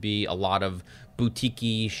envisioned to be a lot of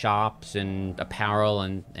boutique-y shops and apparel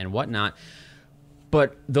and whatnot.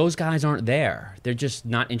 But those guys aren't there. They're just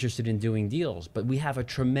not interested in doing deals. But we have a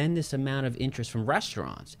tremendous amount of interest from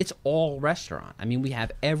restaurants. It's all restaurant. I mean, we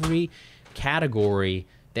have every category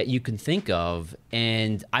that you can think of,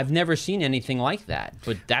 and I've never seen anything like that.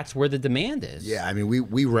 But that's where the demand is. Yeah, I mean,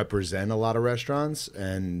 we represent a lot of restaurants,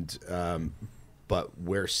 and but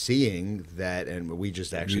we're seeing that, and we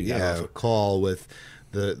just actually got off a call with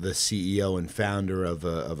the CEO and founder of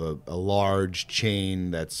a large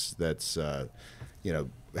chain that's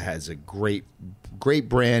has a great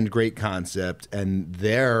brand, great concept, and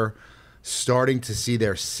they're starting to see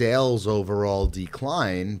their sales overall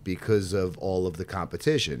decline because of all of the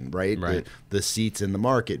competition, right? The seats in the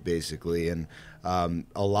market, basically. And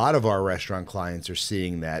a lot of our restaurant clients are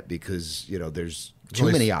seeing that because, there's too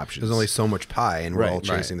many options. There's only so much pie, and we're all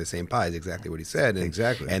chasing the same pie, is exactly what he said. And,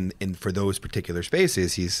 exactly. And for those particular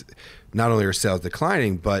spaces, he's not only are sales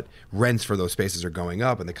declining, but rents for those spaces are going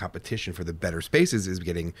up, and the competition for the better spaces is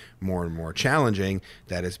getting more and more challenging.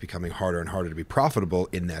 That is becoming harder and harder to be profitable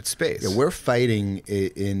in that space. Yeah, we're fighting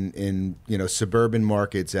in suburban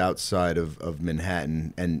markets outside of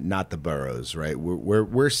Manhattan and not the boroughs, right?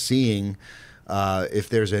 We're seeing. If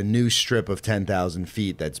there's a new strip of 10,000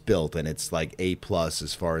 feet that's built and it's like A+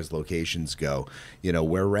 as far as locations go,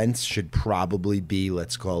 where rents should probably be,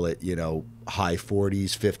 let's call it, high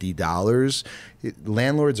 40s, $50.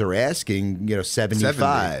 Landlords are asking,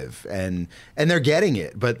 75, and they're getting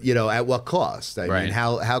it, but at what cost? I mean,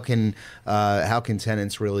 how can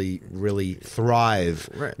tenants really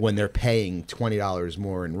thrive when they're paying $20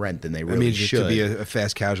 more in rent than they really should? To be a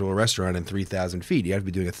fast casual restaurant in 3,000 feet, you have to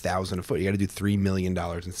be doing 1,000 a foot. You got to do $3 million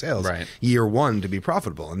in sales year one to be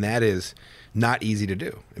profitable, and that is not easy to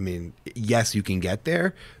do. I mean, yes, you can get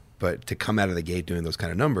there, but to come out of the gate doing those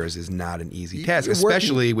kind of numbers is not an easy task,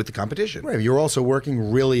 especially with the competition. Right. You're also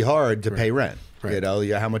working really hard to pay rent. Right.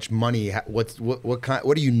 How much money? What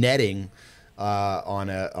are you netting on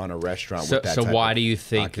a restaurant? So, with that so type why of do you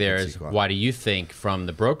think occupancy cost? Why do you think from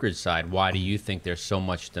the brokerage side? Why do you think there's so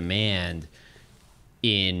much demand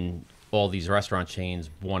in all these restaurant chains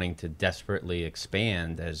wanting to desperately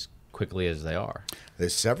expand as quickly as they are?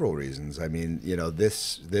 There's several reasons. I mean,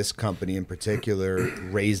 this company in particular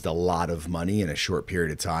raised a lot of money in a short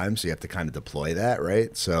period of time, so you have to kind of deploy that,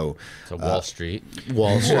 right? So Wall Street.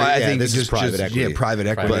 Well, I think this is private equity. Yeah, private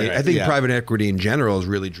equity. I think private equity in general has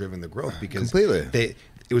really driven the growth because completely.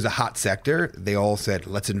 It was a hot sector. They all said,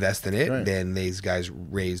 let's invest in it. Right. Then these guys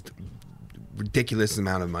raised ridiculous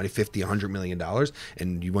amount of money, $50, $100 million,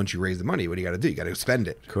 and once you raise the money, what do you got to do? You got to spend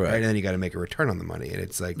it, correct? Right? And then you got to make a return on the money, and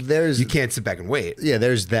it's like you can't sit back and wait. Yeah,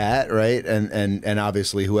 there's that, right? And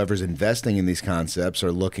obviously, whoever's investing in these concepts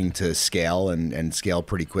are looking to scale and scale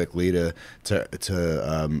pretty quickly to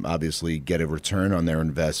obviously get a return on their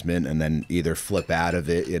investment, and then either flip out of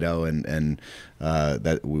it, and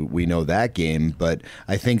that we know that game. But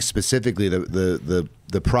I think specifically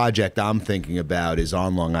the project I'm thinking about is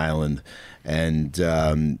on Long Island. And,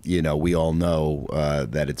 we all know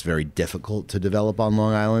that it's very difficult to develop on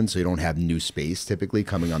Long Island, so you don't have new space typically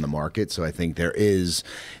coming on the market. So I think there is,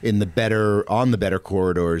 on the better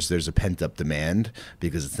corridors, there's a pent-up demand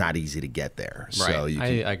because it's not easy to get there. Right. So I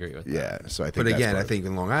agree with that. Yeah. So I think But again, I think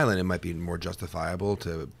in Long Island, it might be more justifiable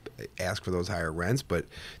to ask for those higher rents, but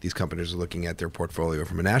these companies are looking at their portfolio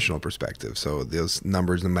from a national perspective. So those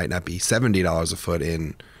numbers might not be $70 a foot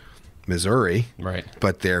in Missouri, right?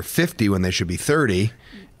 But they're 50 when they should be 30,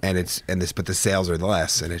 but the sales are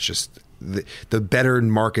less, and it's just the better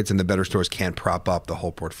markets and the better stores can't prop up the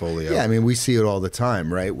whole portfolio. Yeah, I mean, we see it all the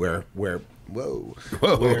time, right? Where Whoa.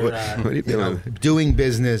 What are you doing? Doing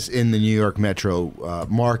business in the New York metro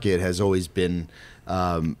market has always been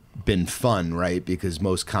fun, right? Because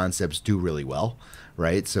most concepts do really well,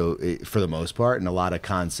 right? So for the most part, and a lot of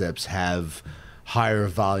concepts have higher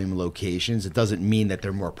volume locations. It doesn't mean that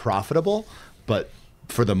they're more profitable, but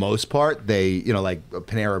for the most part, they, like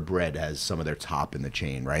Panera Bread has some of their top in the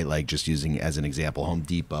chain, right? Like just using as an example, Home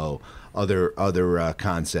Depot, other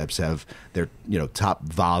concepts have their, top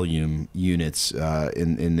volume units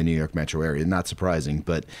in the New York metro area. Not surprising,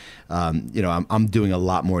 but I'm doing a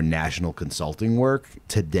lot more national consulting work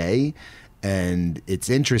today. And it's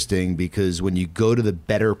interesting because when you go to the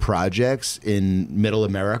better projects in Middle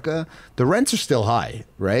America, the rents are still high,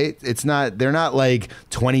 right? They're not like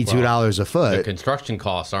 $22 a foot. The construction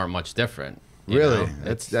costs aren't much different. Really?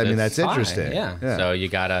 That's high. interesting. Yeah. So you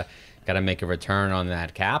gotta make a return on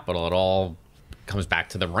that capital. It all comes back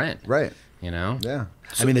to the rent. Right. Yeah.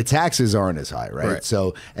 I mean, the taxes aren't as high, right?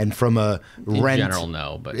 So, and from a rent... In general,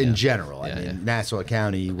 no, but... In general. I mean, Nassau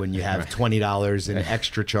County, when you have $20 in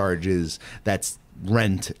extra charges, that's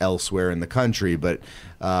rent elsewhere in the country. But,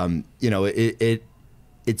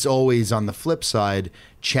 it's always, on the flip side,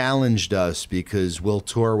 challenged us because we'll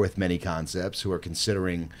tour with many concepts who are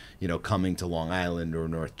considering, coming to Long Island or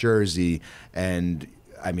North Jersey, and...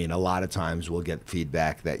 I mean, a lot of times we'll get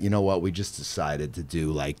feedback that, we just decided to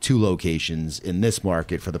do like 2 locations in this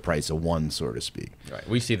market for the price of 1, so to speak. Right.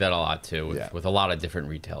 We see that a lot too with a lot of different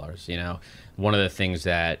retailers. One of the things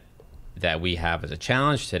that that we have as a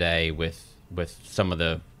challenge today with some of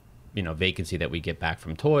the vacancy that we get back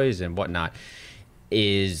from toys and whatnot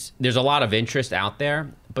is there's a lot of interest out there,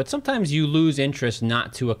 but sometimes you lose interest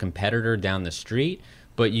not to a competitor down the street,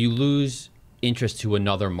 but you lose interest to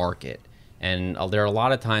another market. And there are a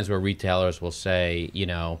lot of times where retailers will say,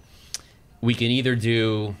 we can either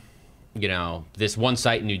do, this one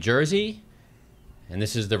site in New Jersey, and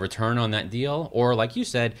this is the return on that deal, or like you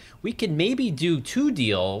said, we can maybe do 2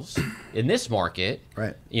 deals in this market,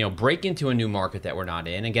 right? Break into a new market that we're not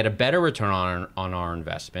in and get a better return on our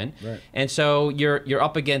investment. Right. And so you're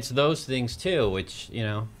up against those things too, which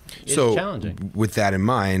is challenging. With that in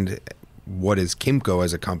mind, what is Kimco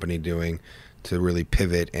as a company doing to really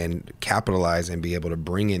pivot and capitalize and be able to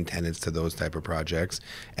bring in tenants to those type of projects,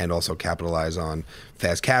 and also capitalize on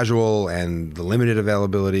fast casual and the limited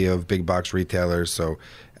availability of big box retailers? So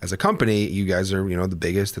as a company, you guys are, the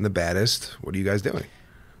biggest and the baddest. What are you guys doing?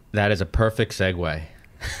 That is a perfect segue.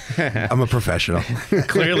 I'm a professional.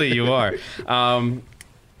 Clearly you are.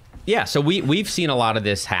 Yeah, so we've seen a lot of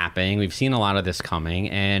this happening. We've seen a lot of this coming.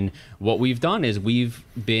 And what we've done is we've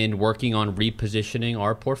been working on repositioning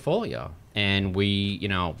our portfolio. And we,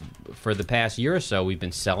 for the past year or so, we've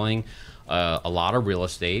been selling a lot of real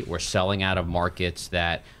estate. We're selling out of markets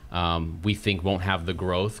that we think won't have the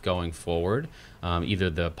growth going forward, either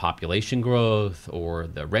the population growth or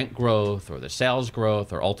the rent growth or the sales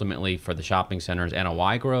growth, or ultimately for the shopping centers,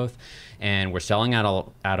 NOI growth. And we're selling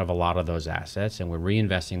out of a lot of those assets, and we're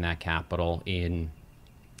reinvesting that capital in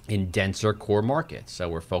denser core markets. So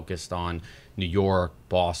we're focused on New York,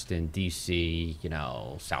 Boston,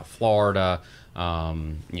 DC, South Florida,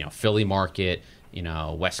 Philly market,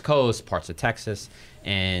 West Coast, parts of Texas.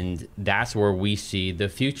 And that's where we see the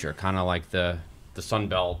future, kind of like the Sun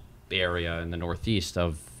Belt area in the Northeast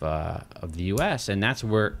of the U.S. And that's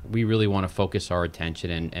where we really want to focus our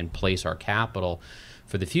attention and place our capital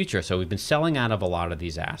for the future. So we've been selling out of a lot of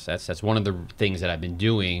these assets. That's one of the things that I've been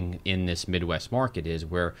doing in this Midwest market, is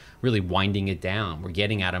we're really winding it down. We're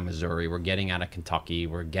getting out of Missouri. We're getting out of Kentucky.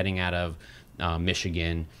 We're getting out of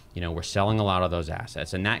Michigan. We're selling a lot of those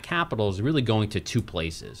assets. And that capital is really going to 2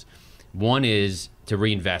 places. One is to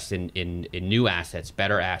reinvest in new assets,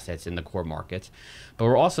 better assets in the core markets. But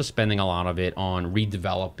we're also spending a lot of it on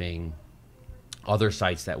redeveloping other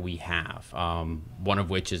sites that we have, one of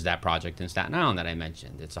which is that project in Staten Island that I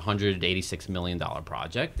mentioned. It's a $186 million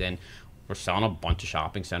project, and we're selling a bunch of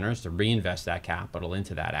shopping centers to reinvest that capital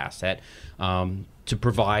into that asset to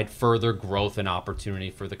provide further growth and opportunity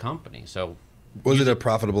for the company. So, was it a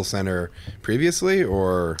profitable center previously,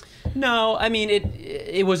 or? No, I mean,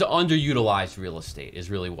 it was underutilized real estate is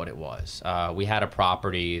really what it was. We had a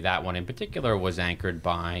property, that one in particular was anchored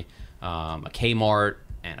by a Kmart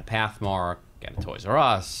and a Pathmark and a Toys R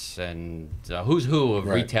Us and who's who of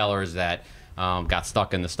retailers that got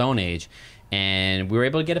stuck in the Stone Age. And we were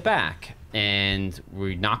able to get it back. And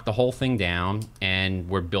we knocked the whole thing down, and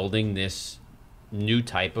we're building this new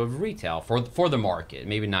type of retail for the market.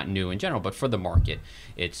 Maybe not new in general, but for the market.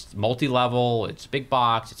 It's multi-level, it's big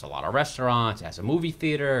box, it's a lot of restaurants, it has a movie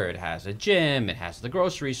theater, it has a gym, it has the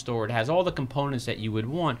grocery store, it has all the components that you would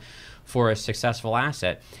want for a successful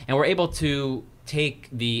asset. And we're able to take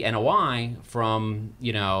the NOI from,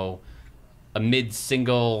 a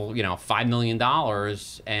mid-single, $5 million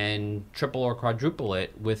and triple or quadruple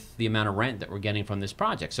it with the amount of rent that we're getting from this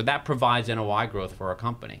project. So that provides NOI growth for our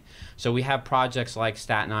company. So we have projects like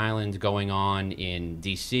Staten Island going on in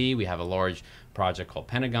DC. We have a large project called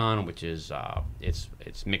Pentagon, which is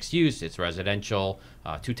it's mixed use, it's residential,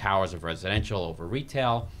 2 towers of residential over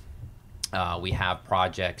retail. We have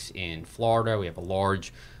projects in Florida. We have a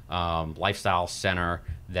large lifestyle center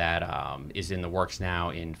that is in the works now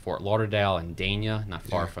in Fort Lauderdale and Dania, not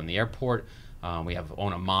far from the airport. We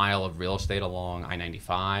own a mile of real estate along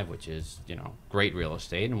I-95, which is great real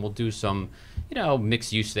estate, and we'll do some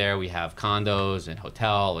mixed use there. We have condos and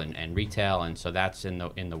hotel and retail, and so that's in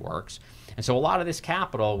the works. And so a lot of this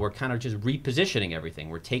capital, we're kind of just repositioning everything.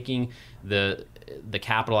 We're taking the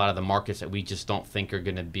capital out of the markets that we just don't think are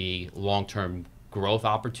going to be long-term growth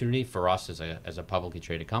opportunity for us as a publicly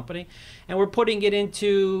traded company, and we're putting it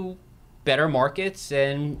into better markets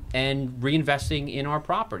and reinvesting in our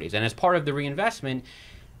properties. And as part of the reinvestment,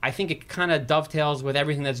 I think it kind of dovetails with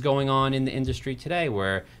everything that's going on in the industry today,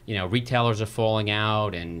 where retailers are falling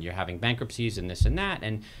out and you're having bankruptcies and this and that,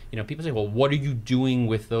 and people say, well, what are you doing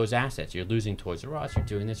with those assets? You're losing Toys R Us, you're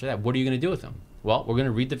doing this or that. What are you going to do with them? Well, we're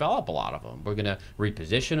going to redevelop a lot of them. We're going to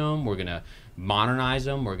reposition them. We're going to modernize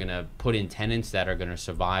them. We're going to put in tenants that are going to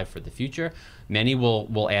survive for the future. Many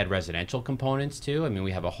will add residential components too. I mean,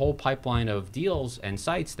 we have a whole pipeline of deals and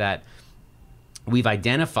sites that we've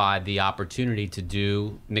identified the opportunity to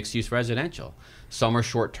do mixed-use residential. Some are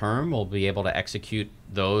short-term. We'll be able to execute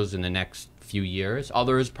those in the next few years.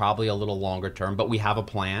 Others probably a little longer term, but we have a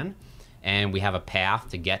plan and we have a path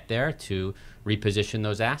to get there to reposition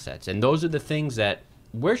those assets. And those are the things that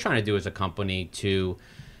we're trying to do as a company to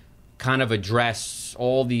kind of address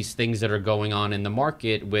all these things that are going on in the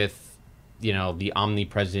market with, you know, the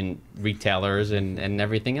omnipresent retailers and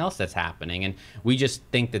everything else that's happening. And we just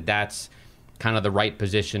think that that's kind of the right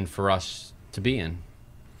position for us to be in.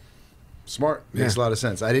 Smart. Makes a lot of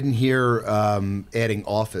sense. I didn't hear adding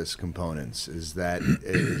office components. Is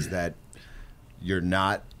that you're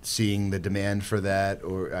not seeing the demand for that?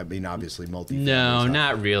 Or, I mean, obviously multifamily. No,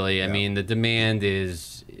 not really. Yeah. I mean, the demand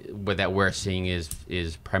is what that we're seeing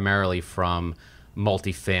is primarily from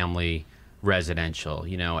multifamily residential.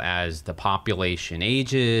 You know, as the population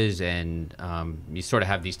ages and you sort of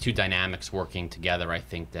have these two dynamics working together, I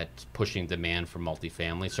think that's pushing demand for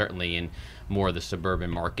multifamily, certainly in more of the suburban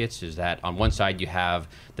markets, is that on one side you have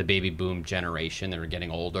the baby boom generation that are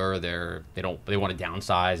getting older. They want to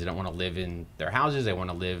downsize. They don't want to live in their houses. They want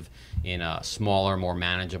to live in a smaller, more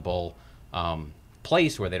manageable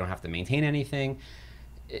place where they don't have to maintain anything,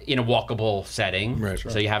 in a walkable setting. Right.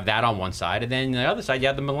 So you have that on one side, and then on the other side you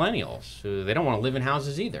have the millennials who they don't want to live in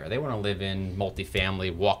houses either. They want to live in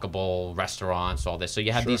multifamily, walkable restaurants, all this. So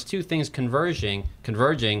you have these two things converging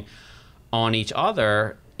on each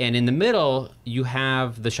other, and in the middle you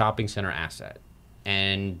have the shopping center asset.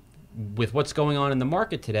 And with what's going on in the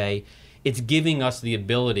market today, it's giving us the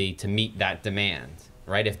ability to meet that demand,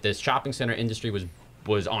 right? If the shopping center industry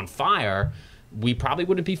was on fire, we probably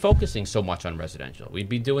wouldn't be focusing so much on residential. We'd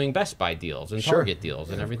be doing Best Buy deals and Target deals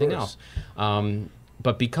and everything else.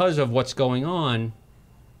 But because of what's going on,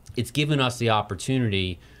 it's given us the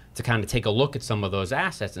opportunity to kind of take a look at some of those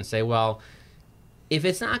assets and say, well, if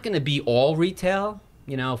it's not going to be all retail,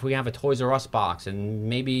 you know, if we have a Toys R Us box and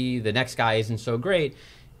maybe the next guy isn't so great,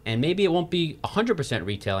 and maybe it won't be 100%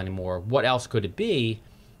 retail anymore, what else could it be?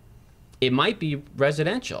 It might be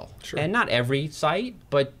residential. And not every site,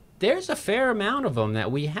 but there's a fair amount of them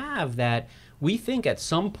that we have that we think at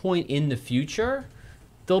some point in the future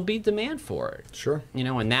there'll be demand for it. Sure. You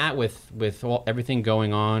know, and that with everything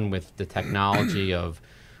going on with the technology of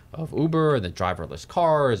Uber and the driverless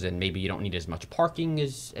cars, and maybe you don't need as much parking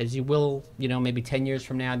as you will, you know, maybe 10 years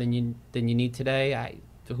from now than you need today.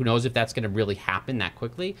 Who knows if that's going to really happen that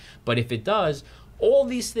quickly? But if it does, all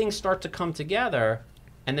these things start to come together.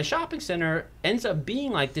 And the shopping center ends up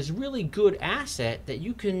being like this really good asset that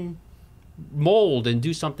you can mold and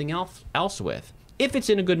do something else with if it's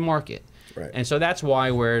in a good market. Right. And so that's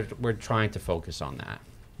why we're trying to focus on that.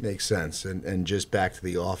 Makes sense. And just back to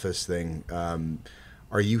the office thing,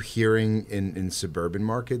 are you hearing in suburban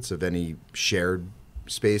markets of any shared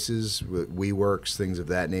spaces, WeWorks, things of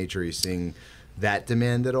that nature? Are you seeing that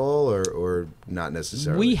demand at all, or not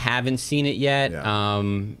necessarily? We haven't seen it yet. Yeah.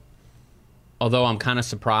 Although I'm kind of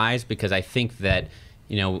surprised, because I think that,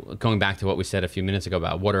 you know, going back to what we said a few minutes ago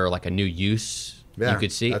about what are like a new use you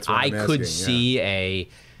could see, I could see a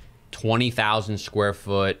 20,000 square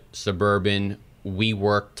foot suburban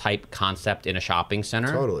WeWork type concept in a shopping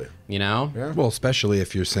center. Totally. You know? Yeah. Well, especially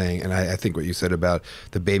if you're saying, and I think what you said about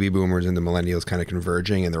the baby boomers and the millennials kind of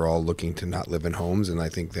converging, and they're all looking to not live in homes, and I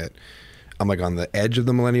think that I'm like on the edge of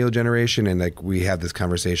the millennial generation, and like we have this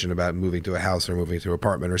conversation about moving to a house or moving to an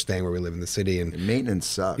apartment or staying where we live in the city, and maintenance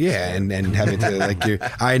sucks. Yeah, and having to like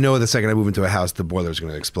I know the second I move into a house, the boiler's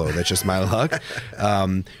going to explode. That's just my luck.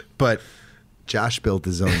 But Josh built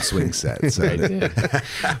his own swing set. So.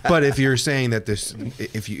 But if you're saying that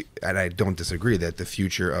and I don't disagree, that the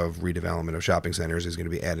future of redevelopment of shopping centers is going to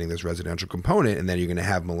be adding this residential component, and then you're going to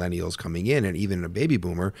have millennials coming in, and even a baby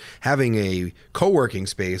boomer, having a co-working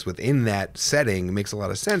space within that setting makes a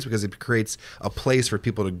lot of sense, because it creates a place for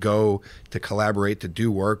people to go to collaborate, to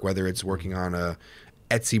do work, whether it's working on a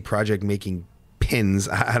Etsy project making pins,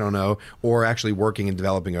 I don't know, or actually working and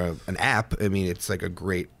developing an app. I mean, it's like a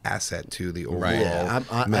great asset to the overall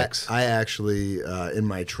mix. I actually, in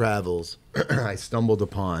my travels, I stumbled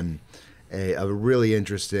upon a really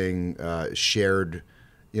interesting shared,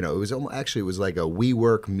 you know, it was like a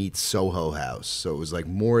WeWork meets Soho house. So it was like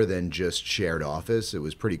more than just shared office. It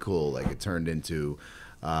was pretty cool. Like it turned into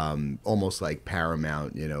almost like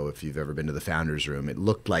Paramount, you know, if you've ever been to the Founders Room. It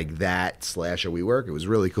looked like that / a WeWork. It was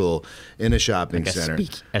really cool in a shopping center.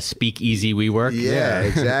 A speakeasy WeWork? Yeah,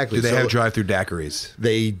 exactly. Do they have drive-through daiquiris?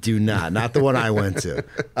 They do not the one I went to.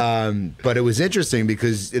 But it was interesting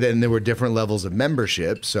because then there were different levels of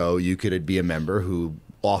membership. So you could be a member who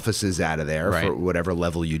offices out of there for whatever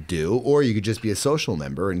level you do, or you could just be a social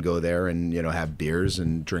member and go there and have beers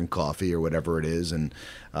and drink coffee or whatever it is. And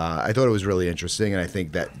I thought it was really interesting, and I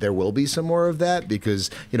think that there will be some more of that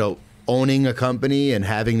because owning a company and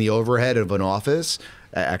having the overhead of an office,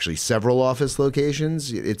 actually several office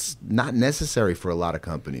locations, it's not necessary for a lot of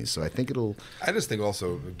companies. So I think I just think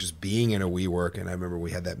also just being in a WeWork, and I remember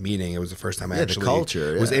we had that meeting. It was the first time I actually the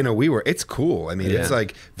culture, was in a WeWork. It's cool. I mean, it's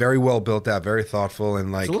like very well built out, very thoughtful,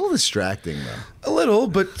 and like it's a little distracting though. A little,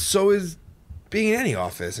 but so is being in any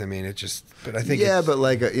office. I mean, but I think but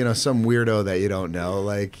like some weirdo that you don't know,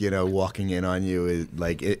 like walking in on you is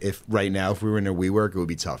like if right now if we were in a WeWork, it would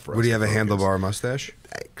be tough for us. Would he have a handlebar mustache?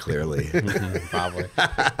 Clearly, probably. All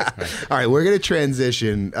right, we're gonna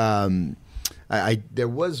transition. There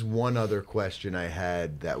was one other question I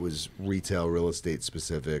had that was retail real estate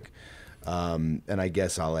specific, and I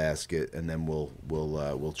guess I'll ask it, and then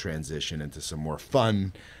we'll transition into some more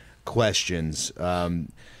fun questions.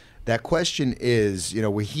 That question is,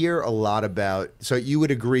 we hear a lot about. So you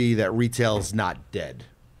would agree that retail is not dead?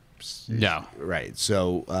 No. Right.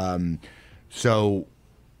 So,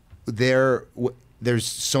 there's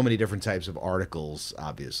so many different types of articles,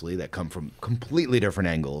 obviously, that come from completely different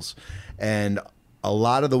angles, and a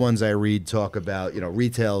lot of the ones I read talk about,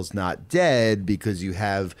 retail's not dead because you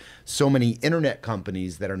have so many internet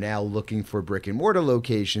companies that are now looking for brick and mortar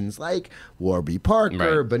locations like Warby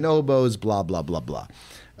Parker, Bonobos, blah blah blah blah.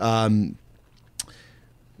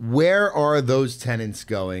 Where are those tenants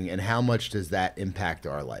going, and how much does that impact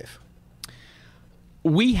our life?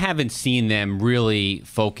 We haven't seen them really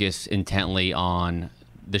focus intently on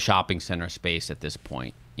the shopping center space at this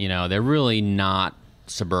point. They're really not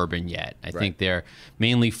suburban yet. I think they're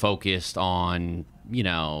mainly focused on,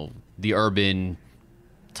 the urban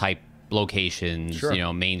type locations,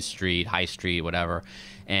 Main Street, High Street, whatever.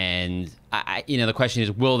 And the question is,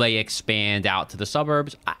 will they expand out to the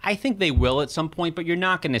suburbs? I think they will at some point, but you're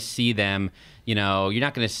not going to see them. You're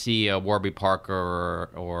not going to see a Warby Parker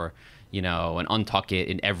or an Untuckit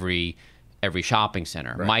in every shopping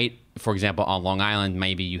center. Might, for example, on Long Island,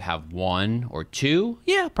 maybe you have one or two.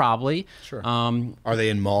 Yeah, probably. Sure. Are they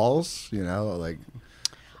in malls?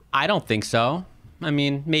 I don't think so. I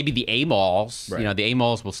mean, maybe the A malls, the A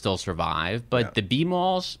malls will still survive, but the B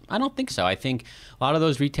malls, I don't think so. I think a lot of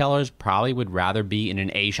those retailers probably would rather be in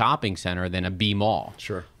an A shopping center than a B mall.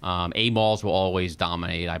 Sure. A malls will always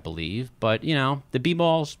dominate, I believe, but the B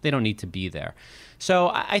malls, they don't need to be there.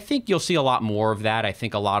 So I think you'll see a lot more of that. I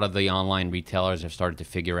think a lot of the online retailers have started to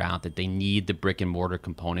figure out that they need the brick and mortar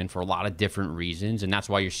component for a lot of different reasons, and that's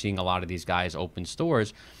why you're seeing a lot of these guys open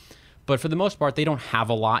stores. But for the most part, they don't have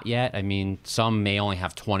a lot yet. I mean, some may only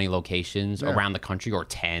have 20 locations around the country or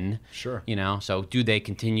 10. Sure. So do they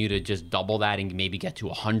continue to just double that and maybe get to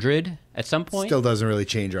 100 at some point? Still doesn't really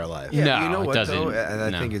change our life. Yeah, no, you know it what, doesn't. though?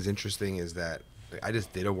 And I think is interesting is that I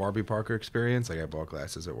just did a Warby Parker experience. Like I bought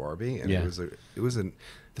glasses at Warby, and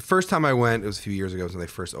the first time I went, it was a few years ago when they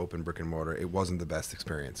first opened brick and mortar. It wasn't the best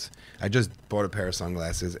experience. I just bought a pair of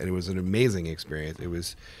sunglasses, and it was an amazing experience.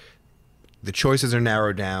 The choices are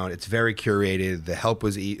narrowed down. It's very curated. The help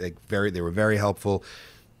was they were very helpful.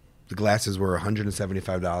 The glasses were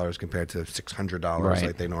 $175 compared to $600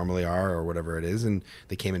 like they normally are, or whatever it is, and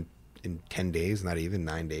they came in 10 days, not even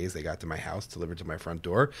 9 days. They got to my house, delivered to my front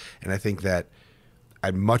door, and I think that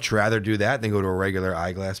I'd much rather do that than go to a regular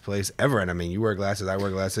eyeglass place ever. And I mean, you wear glasses, I wear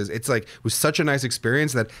glasses. It's like, it was such a nice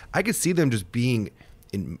experience that I could see them just being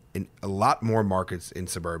in a lot more markets in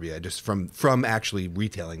suburbia, just from actually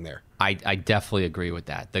retailing there. I definitely agree with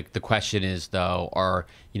that. The question is though,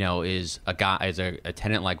 is a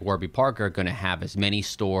tenant like Warby Parker going to have as many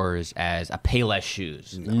stores as a Payless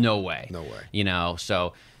Shoes? No way. No way.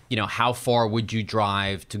 So how far would you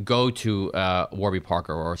drive to go to Warby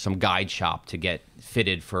Parker or some guide shop to get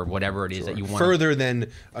fitted for whatever it is that you want? Further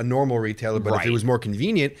than a normal retailer, but if it was more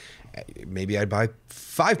convenient, maybe I'd buy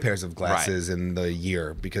 5 pairs of glasses in the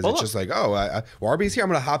year because it's just like, Warby's here, I'm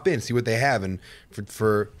going to hop in, see what they have. And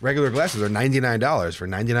for regular glasses, they're $99. For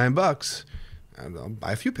 $99, I'll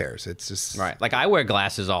buy a few pairs. It's just... Right. Like I wear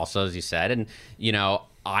glasses also, as you said. And,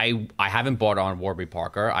 I haven't bought on Warby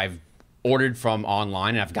Parker. I've ordered from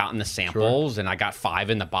online and I've gotten the samples and I got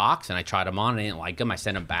 5 in the box and I tried them on and I didn't like them. I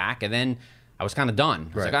sent them back and then I was kind of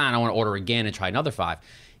done. I was like, I don't want to order again and try another 5.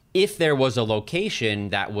 If there was a location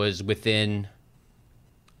that was within,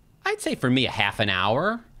 I'd say for me, a half an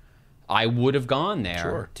hour, I would have gone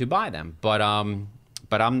there to buy them. But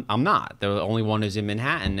but I'm not. The only one is in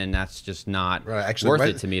Manhattan, and that's just not Actually, worth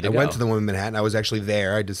it to me to I go. went to the one in Manhattan. I was actually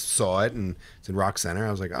there. I just saw it, and it's in Rock Center.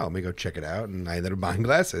 I was like, oh, let me go check it out, and I ended up buying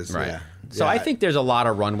glasses. Right. Yeah. So I think there's a lot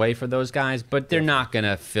of runway for those guys, but they're not going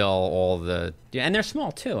to fill all the... And they're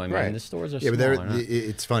small, too. I mean, the stores are small. But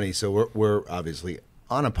it's funny. So we're obviously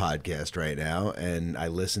on a podcast right now, and I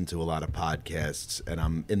listen to a lot of podcasts, and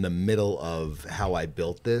I'm in the middle of How I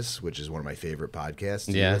Built This, which is one of my favorite podcasts.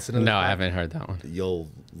 Do you listen to this No, I podcast? haven't heard that one. You'll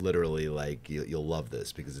literally you'll love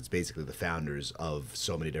this because it's basically the founders of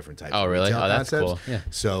so many different types Oh, of really? retail Oh, that's concepts. cool. Yeah.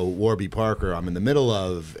 So Warby Parker, I'm in the middle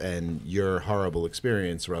of, and your horrible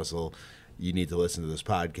experience, Russell, you need to listen to this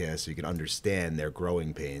podcast so you can understand their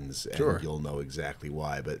growing pains, and you'll know exactly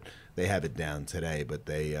why. But they have it down today. But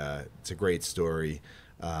it's a great story.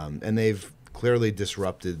 And they've clearly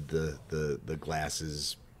disrupted the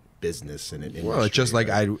glasses business and industry. Well, it's just like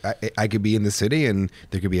I could be in the city and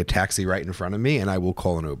there could be a taxi right in front of me, and I will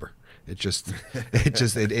call an Uber. It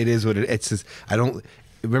is what it's just. I don't.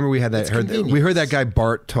 Remember we had that. We heard that guy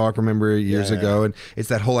Bart talk. Remember years ago, and it's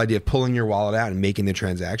that whole idea of pulling your wallet out and making the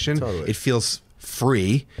transaction. Totally. It feels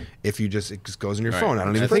free if it just goes on your phone. I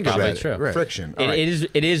don't even think about it. True. Right. Friction.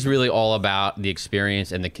 It is really all about the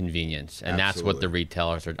experience and the convenience, and that's what the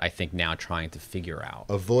retailers are, I think, now trying to figure out.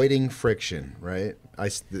 Avoiding friction, right?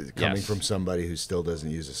 Coming from somebody who still doesn't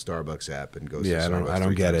use a Starbucks app and goes to Starbucks I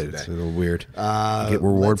don't get times it. a day. It's a little weird. Get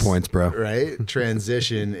reward points, bro. Right?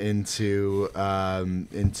 Transition into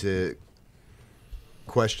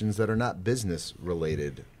questions that are not business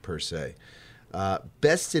related per se.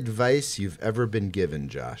 Best advice you've ever been given,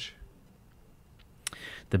 Josh?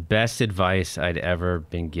 The best advice I'd ever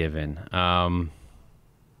been given.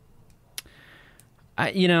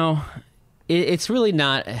 It's really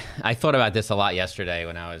not. I thought about this a lot yesterday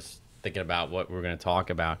when I was thinking about what we're going to talk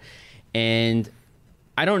about. And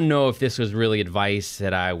I don't know if this was really advice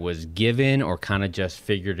that I was given or kind of just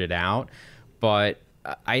figured it out. But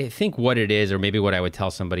I think what it is, or maybe what I would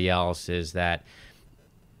tell somebody else, is that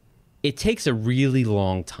it takes a really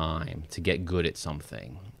long time to get good at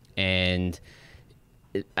something. And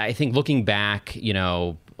I think looking back,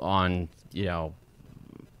 on,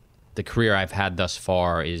 the career I've had thus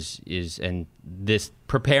far is and this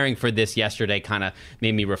preparing for this yesterday kind of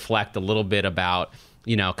made me reflect a little bit about,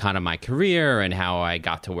 kind of my career and how I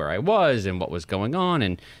got to where I was and what was going on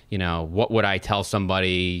and, what would I tell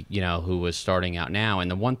somebody, who was starting out now. And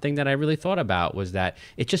the one thing that I really thought about was that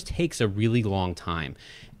it just takes a really long time.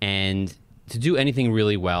 And to do anything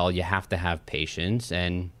really well, you have to have patience,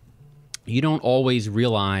 and you don't always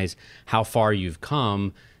realize how far you've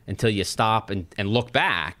come until you stop and look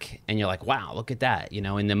back, and you're like, wow, look at that.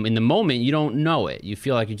 In the moment, you don't know it. You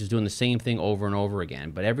feel like you're just doing the same thing over and over again.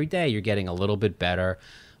 But every day you're getting a little bit better,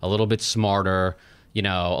 a little bit smarter,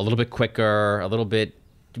 a little bit quicker, a little bit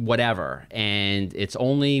whatever. And it's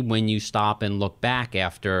only when you stop and look back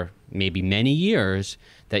after maybe many years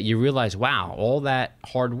that you realize, wow, all that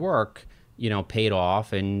hard work, paid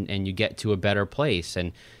off, and you get to a better place.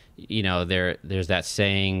 And, there's that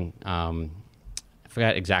saying, I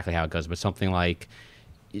forgot exactly how it goes, but something like,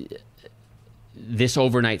 this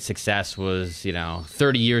overnight success was,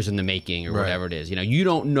 30 years in the making, or whatever it is. You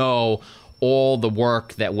don't know all the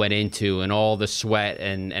work that went into and all the sweat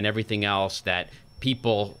and everything else that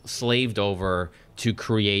people slaved over to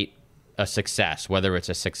create a success, whether it's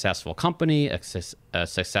a successful company, a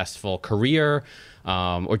successful career,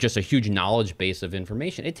 or just a huge knowledge base of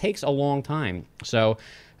information. It takes a long time. So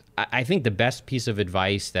I think the best piece of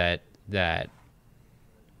advice that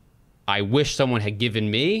I wish someone had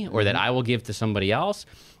given me, or that I will give to somebody else,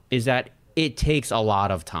 is that it takes a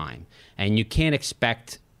lot of time, and you can't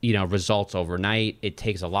expect results overnight. It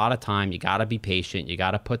takes a lot of time. You got to be patient. You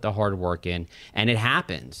got to put the hard work in, and it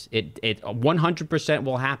happens. It 100%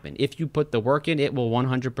 will happen. If you put the work in, it will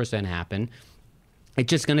 100% happen. It's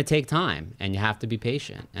just going to take time, and you have to be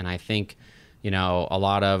patient. And I think, a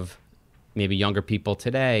lot of maybe younger people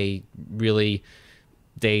today really,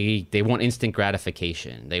 they want instant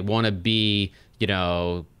gratification. They want to be,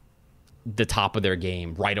 the top of their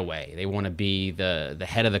game right away. They want to be the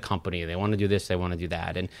head of the company. They want to do this. They want to do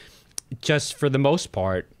that. And just for the most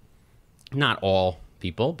part, not all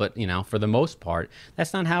people, but for the most part,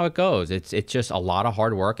 that's not how it goes. It's just a lot of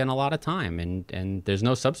hard work and a lot of time, and there's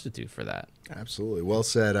no substitute for that. Absolutely. Well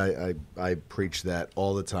said. I preach that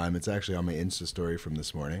all the time. It's actually on my Insta story from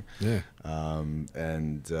this morning. Yeah.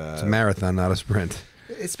 And it's a marathon, not a sprint.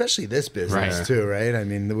 Especially this business Right. too, right? I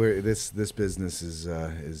mean, this business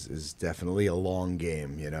is definitely a long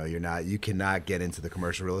game. You know, you cannot get into the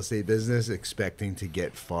commercial real estate business expecting to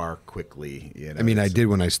get far quickly. You know, I mean, I did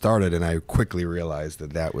when I started, and I quickly realized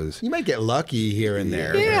that was. You might get lucky here and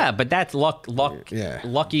there. Yeah, but that's luck. Yeah.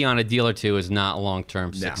 Lucky on a deal or two is not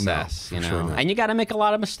long-term success. No, you know, sure not. and you got to make a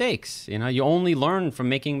lot of mistakes. You know, you only learn from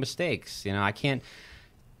making mistakes. You know, I can't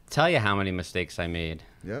tell you how many mistakes I made.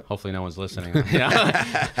 Yep. Hopefully, no one's listening. You know?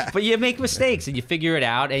 But you make mistakes and you figure it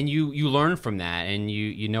out, and you learn from that, and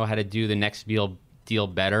you know how to do the next deal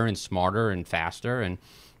better and smarter and faster, and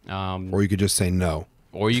Or you could just say no.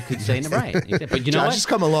 or you could say right. But you know Josh what? has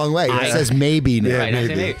come a long way. It says maybe now. Right, I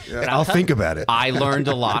say maybe. maybe. But I'll tell think you, about it. I learned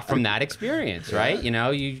a lot from that experience, right? You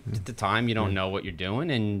know, at the time you don't know what you're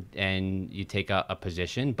doing, and you take a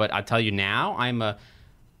position. But I tell you now, I'm a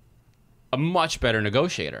much better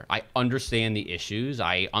negotiator. I understand the issues.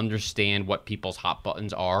 I understand what people's hot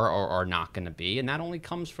buttons are or are not going to be, and that only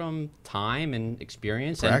comes from time and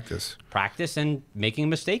experience, practice, and making a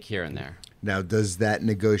mistake here and there. Now, does that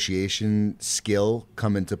negotiation skill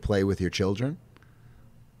come into play with your children?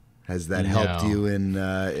 Has that helped you in?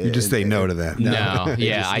 You just say no to that. No, You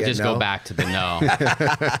yeah, I get just no? go back to the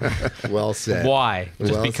no. Well said. Why?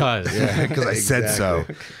 Just Well because. Yeah, because I said so.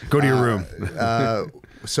 Go to your room.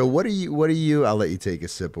 So what are you? I'll let you take a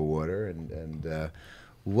sip of water. And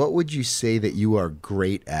what would you say that you are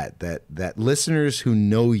great at that listeners who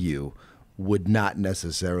know you would not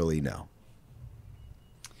necessarily know?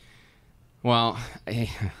 Well,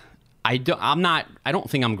 I don't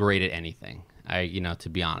think I'm great at anything. To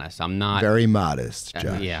be honest, I'm not Very modest,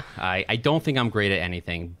 Josh. Yeah, I don't think I'm great at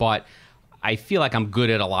anything, but I feel like I'm good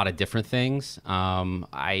at a lot of different things.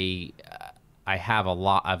 I have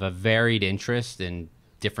a varied interest in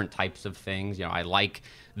different types of things. You know, I like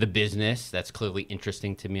the business. That's clearly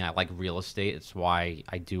interesting to me. I like real estate. It's why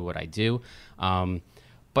I do what I do.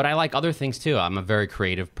 But I like other things too. I'm a very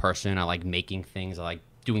creative person. I like making things. I like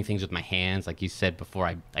doing things with my hands. Like you said before,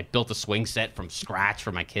 I built a swing set from scratch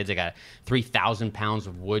for my kids. I got 3,000 pounds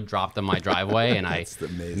of wood dropped on my driveway, and I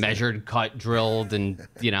amazing. measured, cut, drilled, and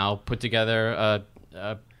put together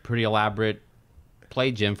a pretty elaborate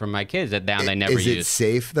play gym for my kids that now they never Is use. it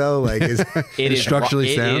safe though? Like, is It is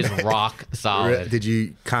structurally sound? It is rock solid. Did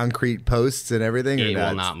you concrete posts and everything? Or It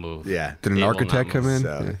will not move. Yeah. Did an It will architect not come move. in?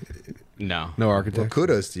 So, No. No well, architect.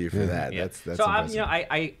 kudos to you for that. Yeah. That's so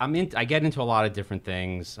impressive. I get into a lot of different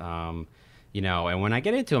things, and when I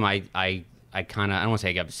get into them, I kind of, I don't want to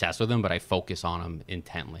say I get obsessed with them, but I focus on them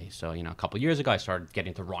intently. So, a couple of years ago, I started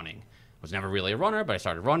getting into running. I was never really a runner, but I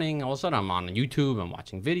started running. All of a sudden, I'm on YouTube, I'm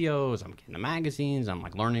watching videos, I'm getting the magazines, I'm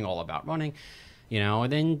like learning all about running,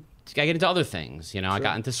 and then I get into other things. I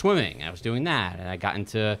got into swimming. I was doing that, and I got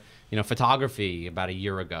into photography about a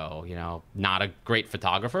year ago. Not a great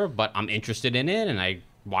photographer, but I'm interested in it, and I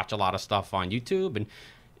watch a lot of stuff on YouTube. And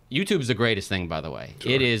YouTube is the greatest thing, by the way.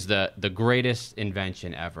 Sure. It is the greatest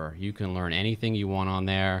invention ever. You can learn anything you want on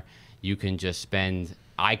there. You can just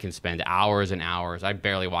I can spend hours and hours. I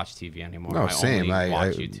barely watch TV anymore. No, only same.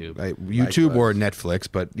 watch YouTube. YouTube or Netflix,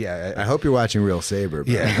 but yeah. I hope you're watching Real Saber.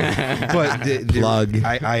 Bro. Yeah, but Plug.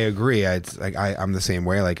 I agree. I'm the same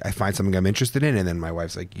way. Like, I find something I'm interested in, and then my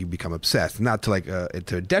wife's like, "You become obsessed." Not to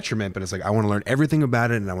to a detriment, but it's like I want to learn everything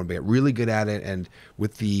about it, and I want to get really good at it. And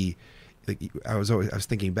with the I was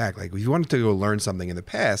thinking back, like, if you wanted to go learn something in the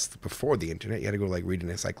past before the internet, you had to go read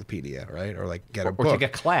an encyclopedia, right, or get a book, or take a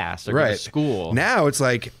class, or go to school. Now it's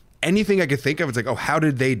like anything I could think of. It's like, oh, how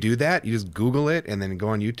did they do that? You just Google it and then go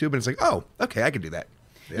on YouTube, and it's like, oh, okay, I could do that.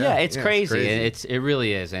 Yeah, it's crazy. It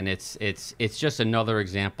really is, and it's just another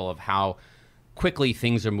example of how quickly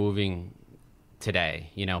things are moving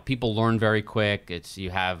today. People learn very quick.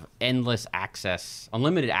 You have endless access,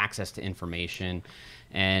 unlimited access to information.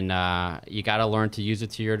 And you got to learn to use it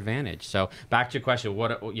to your advantage. So back to your question,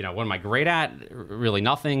 what am I great at? Really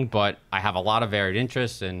nothing, but I have a lot of varied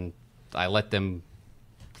interests, and I let them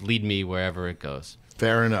lead me wherever it goes.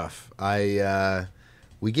 Fair enough.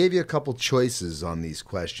 We gave you a couple choices on these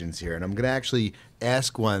questions here, and I'm going to actually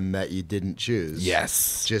ask one that you didn't choose.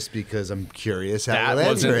 Yes. Just because I'm curious how That you'll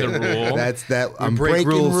answer wasn't it. the rule. That's that. I'm break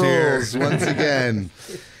breaking rules here. once again.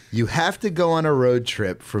 You have to go on a road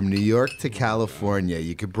trip from New York to California.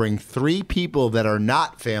 You could bring 3 people that are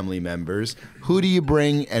not family members. Who do you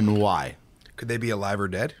bring and why? Could they be alive or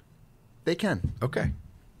dead? They can. Okay.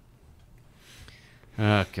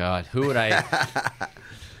 Oh God, who would I?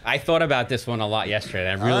 I thought about this one a lot yesterday.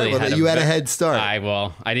 I really you had a head start.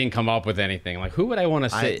 I didn't come up with anything. Like, who would I want to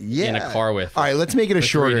sit in a car with? All right, let's make it a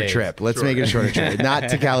shorter trip. Let's make it a shorter trip. Not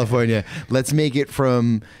to California. Let's make it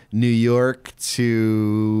from New York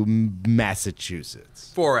to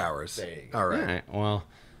Massachusetts. 4 hours. There you go. All right. All right, well,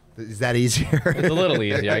 Is that easier? it's a little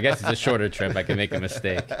easier. I guess it's a shorter trip. I can make a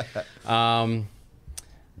mistake.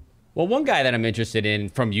 Well, one guy that I'm interested in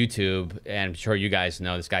from YouTube, and I'm sure you guys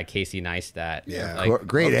know this guy, Casey Neistat. Yeah.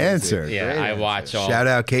 Great answer. Yeah, Great I answer. watch all. Shout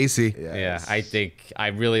out Casey. Yeah, I think I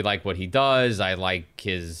really like what he does. I like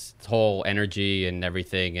his whole energy and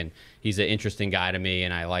everything, and he's an interesting guy to me.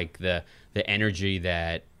 And I like the energy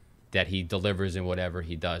that he delivers in whatever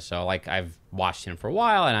he does. So I've watched him for a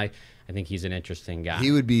while, and I think he's an interesting guy.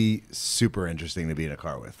 He would be super interesting to be in a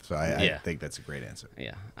car with. So I think that's a great answer.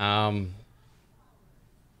 Yeah.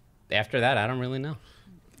 After that, I don't really know.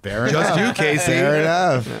 Fair Just enough. you, Casey. Fair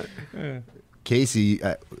enough. Casey,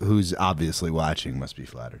 who's obviously watching, must be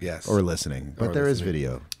flattered. Yes. Or listening. But there is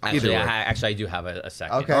video. Actually, way. I do have a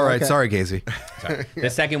second. Okay. All right. Sorry, Casey. Sorry. The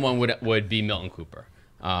second one would be Milton Cooper,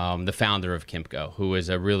 the founder of Kimco, who is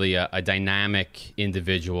a dynamic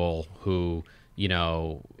individual who,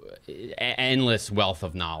 endless wealth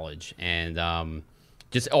of knowledge, and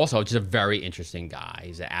just a very interesting guy.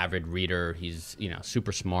 He's an avid reader. He's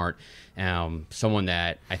super smart. Someone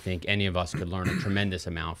that I think any of us could learn a tremendous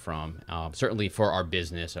amount from. Certainly for our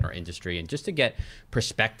business and our industry, and just to get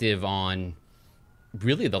perspective on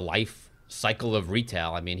really the life cycle of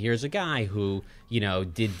retail. I mean, here's a guy who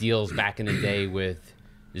did deals back in the day with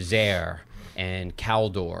Zayre and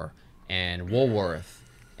Caldor and Woolworth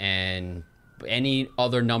and any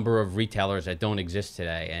other number of retailers that don't exist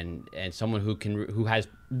today, and someone who has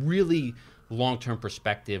really long-term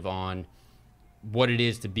perspective on what it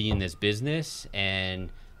is to be in this business,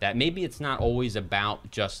 and that maybe it's not always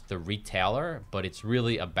about just the retailer, but it's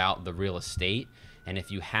really about the real estate. And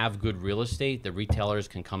if you have good real estate, the retailers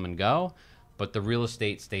can come and go, but the real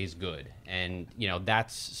estate stays good. And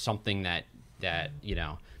that's something that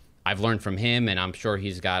I've learned from him, and I'm sure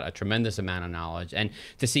he's got a tremendous amount of knowledge. And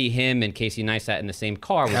to see him and Casey Neistat in the same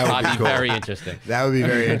car would probably be very interesting. That would be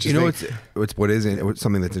very interesting. What's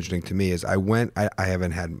something that's interesting to me is I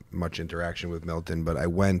haven't had much interaction with Milton, but I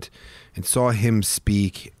went and saw him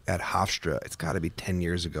speak at Hofstra. It's got to be 10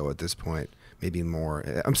 years ago at this point, maybe more.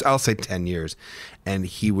 I'll say 10 years. And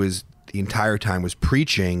he was the entire time was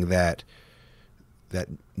preaching that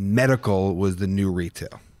medical was the new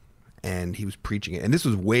retail. And he was preaching it. And this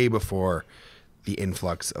was way before the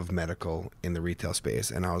influx of medical in the retail space.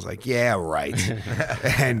 And I was like, yeah, right.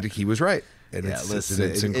 And he was right. And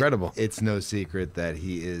it's incredible. It's no secret that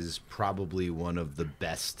he is probably one of the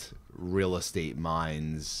best real estate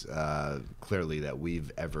minds, clearly, that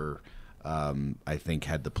we've ever, I think,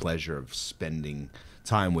 had the pleasure of spending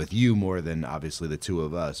time with you more than obviously the two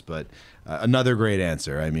of us. But another great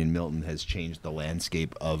answer. I mean, Milton has changed the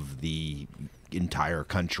landscape of the entire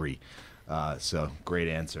country. So great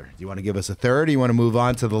answer. Do you want to give us a third, or you want to move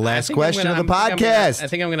on to the last question of the podcast? I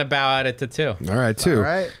think I'm going to bow out at the two. All right, two. All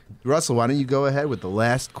right. Russell, why don't you go ahead with the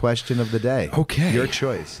last question of the day? Okay. Your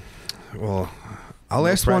choice. Well, I'll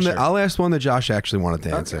ask one that Josh actually wanted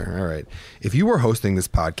to answer. Okay. All right. If you were hosting this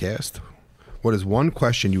podcast, what is one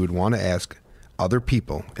question you would want to ask other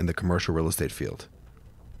people in the commercial real estate field?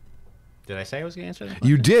 Did I say I was going to answer that?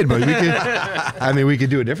 You did, but we could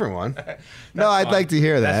do a different one. No, I'd like to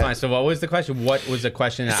hear that. That's fine. So what was the question? What was the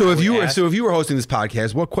question? So if you were hosting this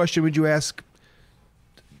podcast, what question would you ask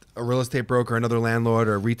a real estate broker, another landlord,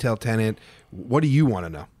 or a retail tenant? What do you want to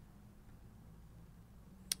know?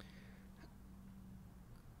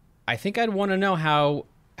 I think I'd want to know how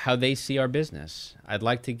they see our business. I'd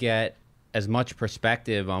like to get as much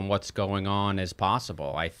perspective on what's going on as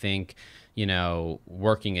possible. I think,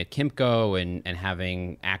 working at Kimco and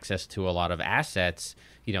having access to a lot of assets,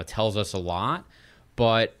 tells us a lot.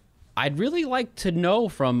 But I'd really like to know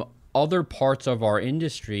from other parts of our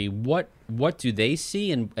industry, what do they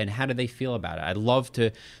see and how do they feel about it? I'd love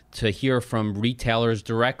to hear from retailers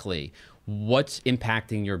directly. What's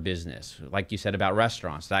impacting your business? Like you said about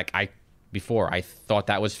restaurants, I thought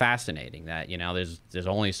that was fascinating, that there's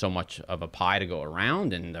only so much of a pie to go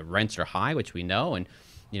around, and the rents are high, which we know, and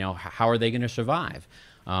how are they going to survive?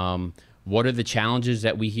 What are the challenges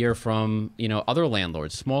that we hear from other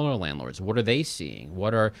landlords, smaller landlords? What are they seeing?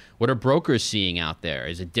 What are brokers seeing out there?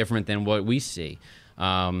 Is it different than what we see?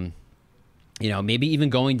 Maybe even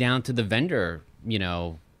going down to the vendor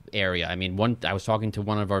area. I mean, I was talking to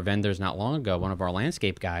one of our vendors not long ago, one of our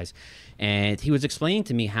landscape guys, and he was explaining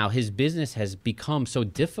to me how his business has become so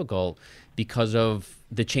difficult because of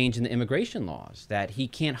the change in the immigration laws, that he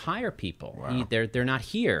can't hire people. Wow. They're not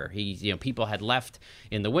here. People had left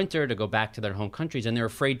in the winter to go back to their home countries, and they're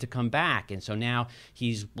afraid to come back. And so now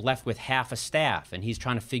he's left with half a staff, and he's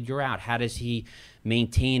trying to figure out how does he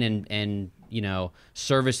maintain and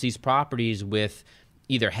service these properties with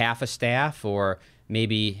either half a staff or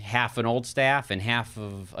maybe half an old staff and half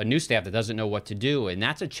of a new staff that doesn't know what to do. And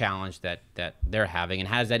that's a challenge that they're having. And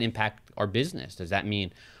how does that impact our business? Does that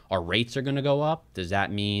mean our rates are going to go up? Does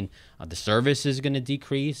that mean the service is going to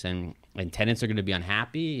decrease and tenants are going to be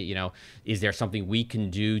unhappy? Is there something we can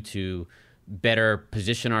do to better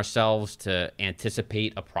position ourselves to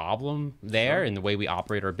anticipate a problem there in the way we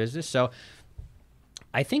operate our business? So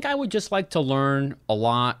I think I would just like to learn a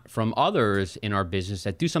lot from others in our business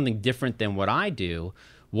that do something different than what I do.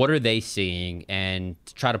 What are they seeing? And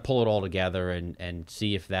try to pull it all together and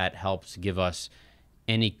see if that helps give us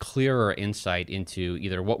any clearer insight into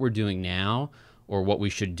either what we're doing now or what we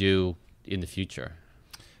should do in the future.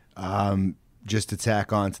 Just to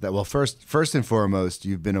tack on to that, well, first and foremost,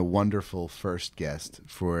 you've been a wonderful first guest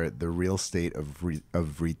for the real state of you've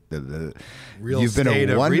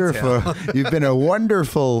been a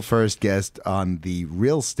wonderful first guest on the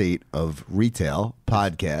Real State of Retail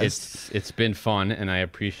podcast. It's been fun, and I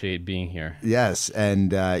appreciate being here. Yes,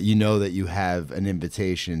 and you know that you have an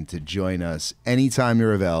invitation to join us anytime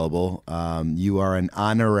you're available. You are an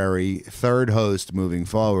honorary third host moving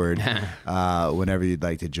forward whenever you'd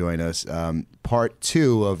like to join us. Part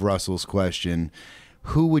 2 of Russell's question,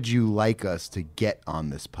 who would you like us to get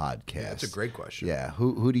on this podcast? Yeah, that's a great question. Yeah,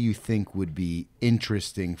 who do you think would be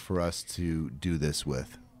interesting for us to do this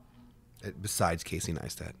with? Besides Casey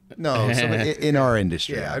Neistat. No, in our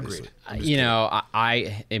industry. Yeah, obviously. agreed.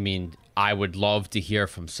 I mean, I would love to hear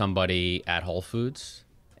from somebody at Whole Foods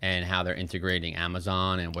and how they're integrating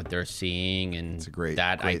Amazon and what they're seeing, and It's a great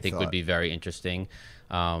I think thought. would be very interesting.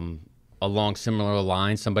 Along similar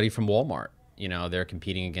lines, somebody from Walmart. They're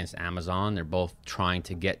competing against Amazon. They're both trying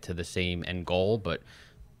to get to the same end goal, but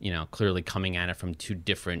clearly coming at it from two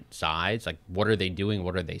different sides. Like, what are they doing?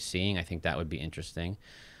 What are they seeing? I think that would be interesting.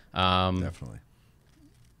 Definitely.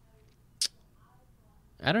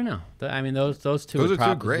 I don't know. I mean, those two Those would,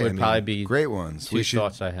 are two great. would probably be Great ones. two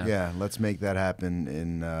thoughts I have. Yeah, let's make that happen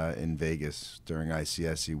in Vegas during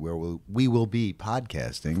ICSC, where we will be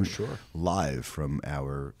podcasting For sure. live from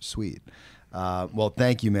our suite. Well,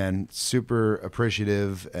 thank you, man. Super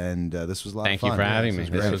appreciative, and this was a lot of Thank fun. you for having me.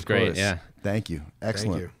 This was Of great. course. Yeah. Thank you.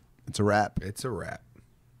 Excellent. you. It's a wrap. It's a wrap.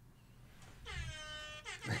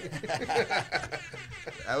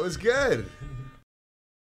 That was good.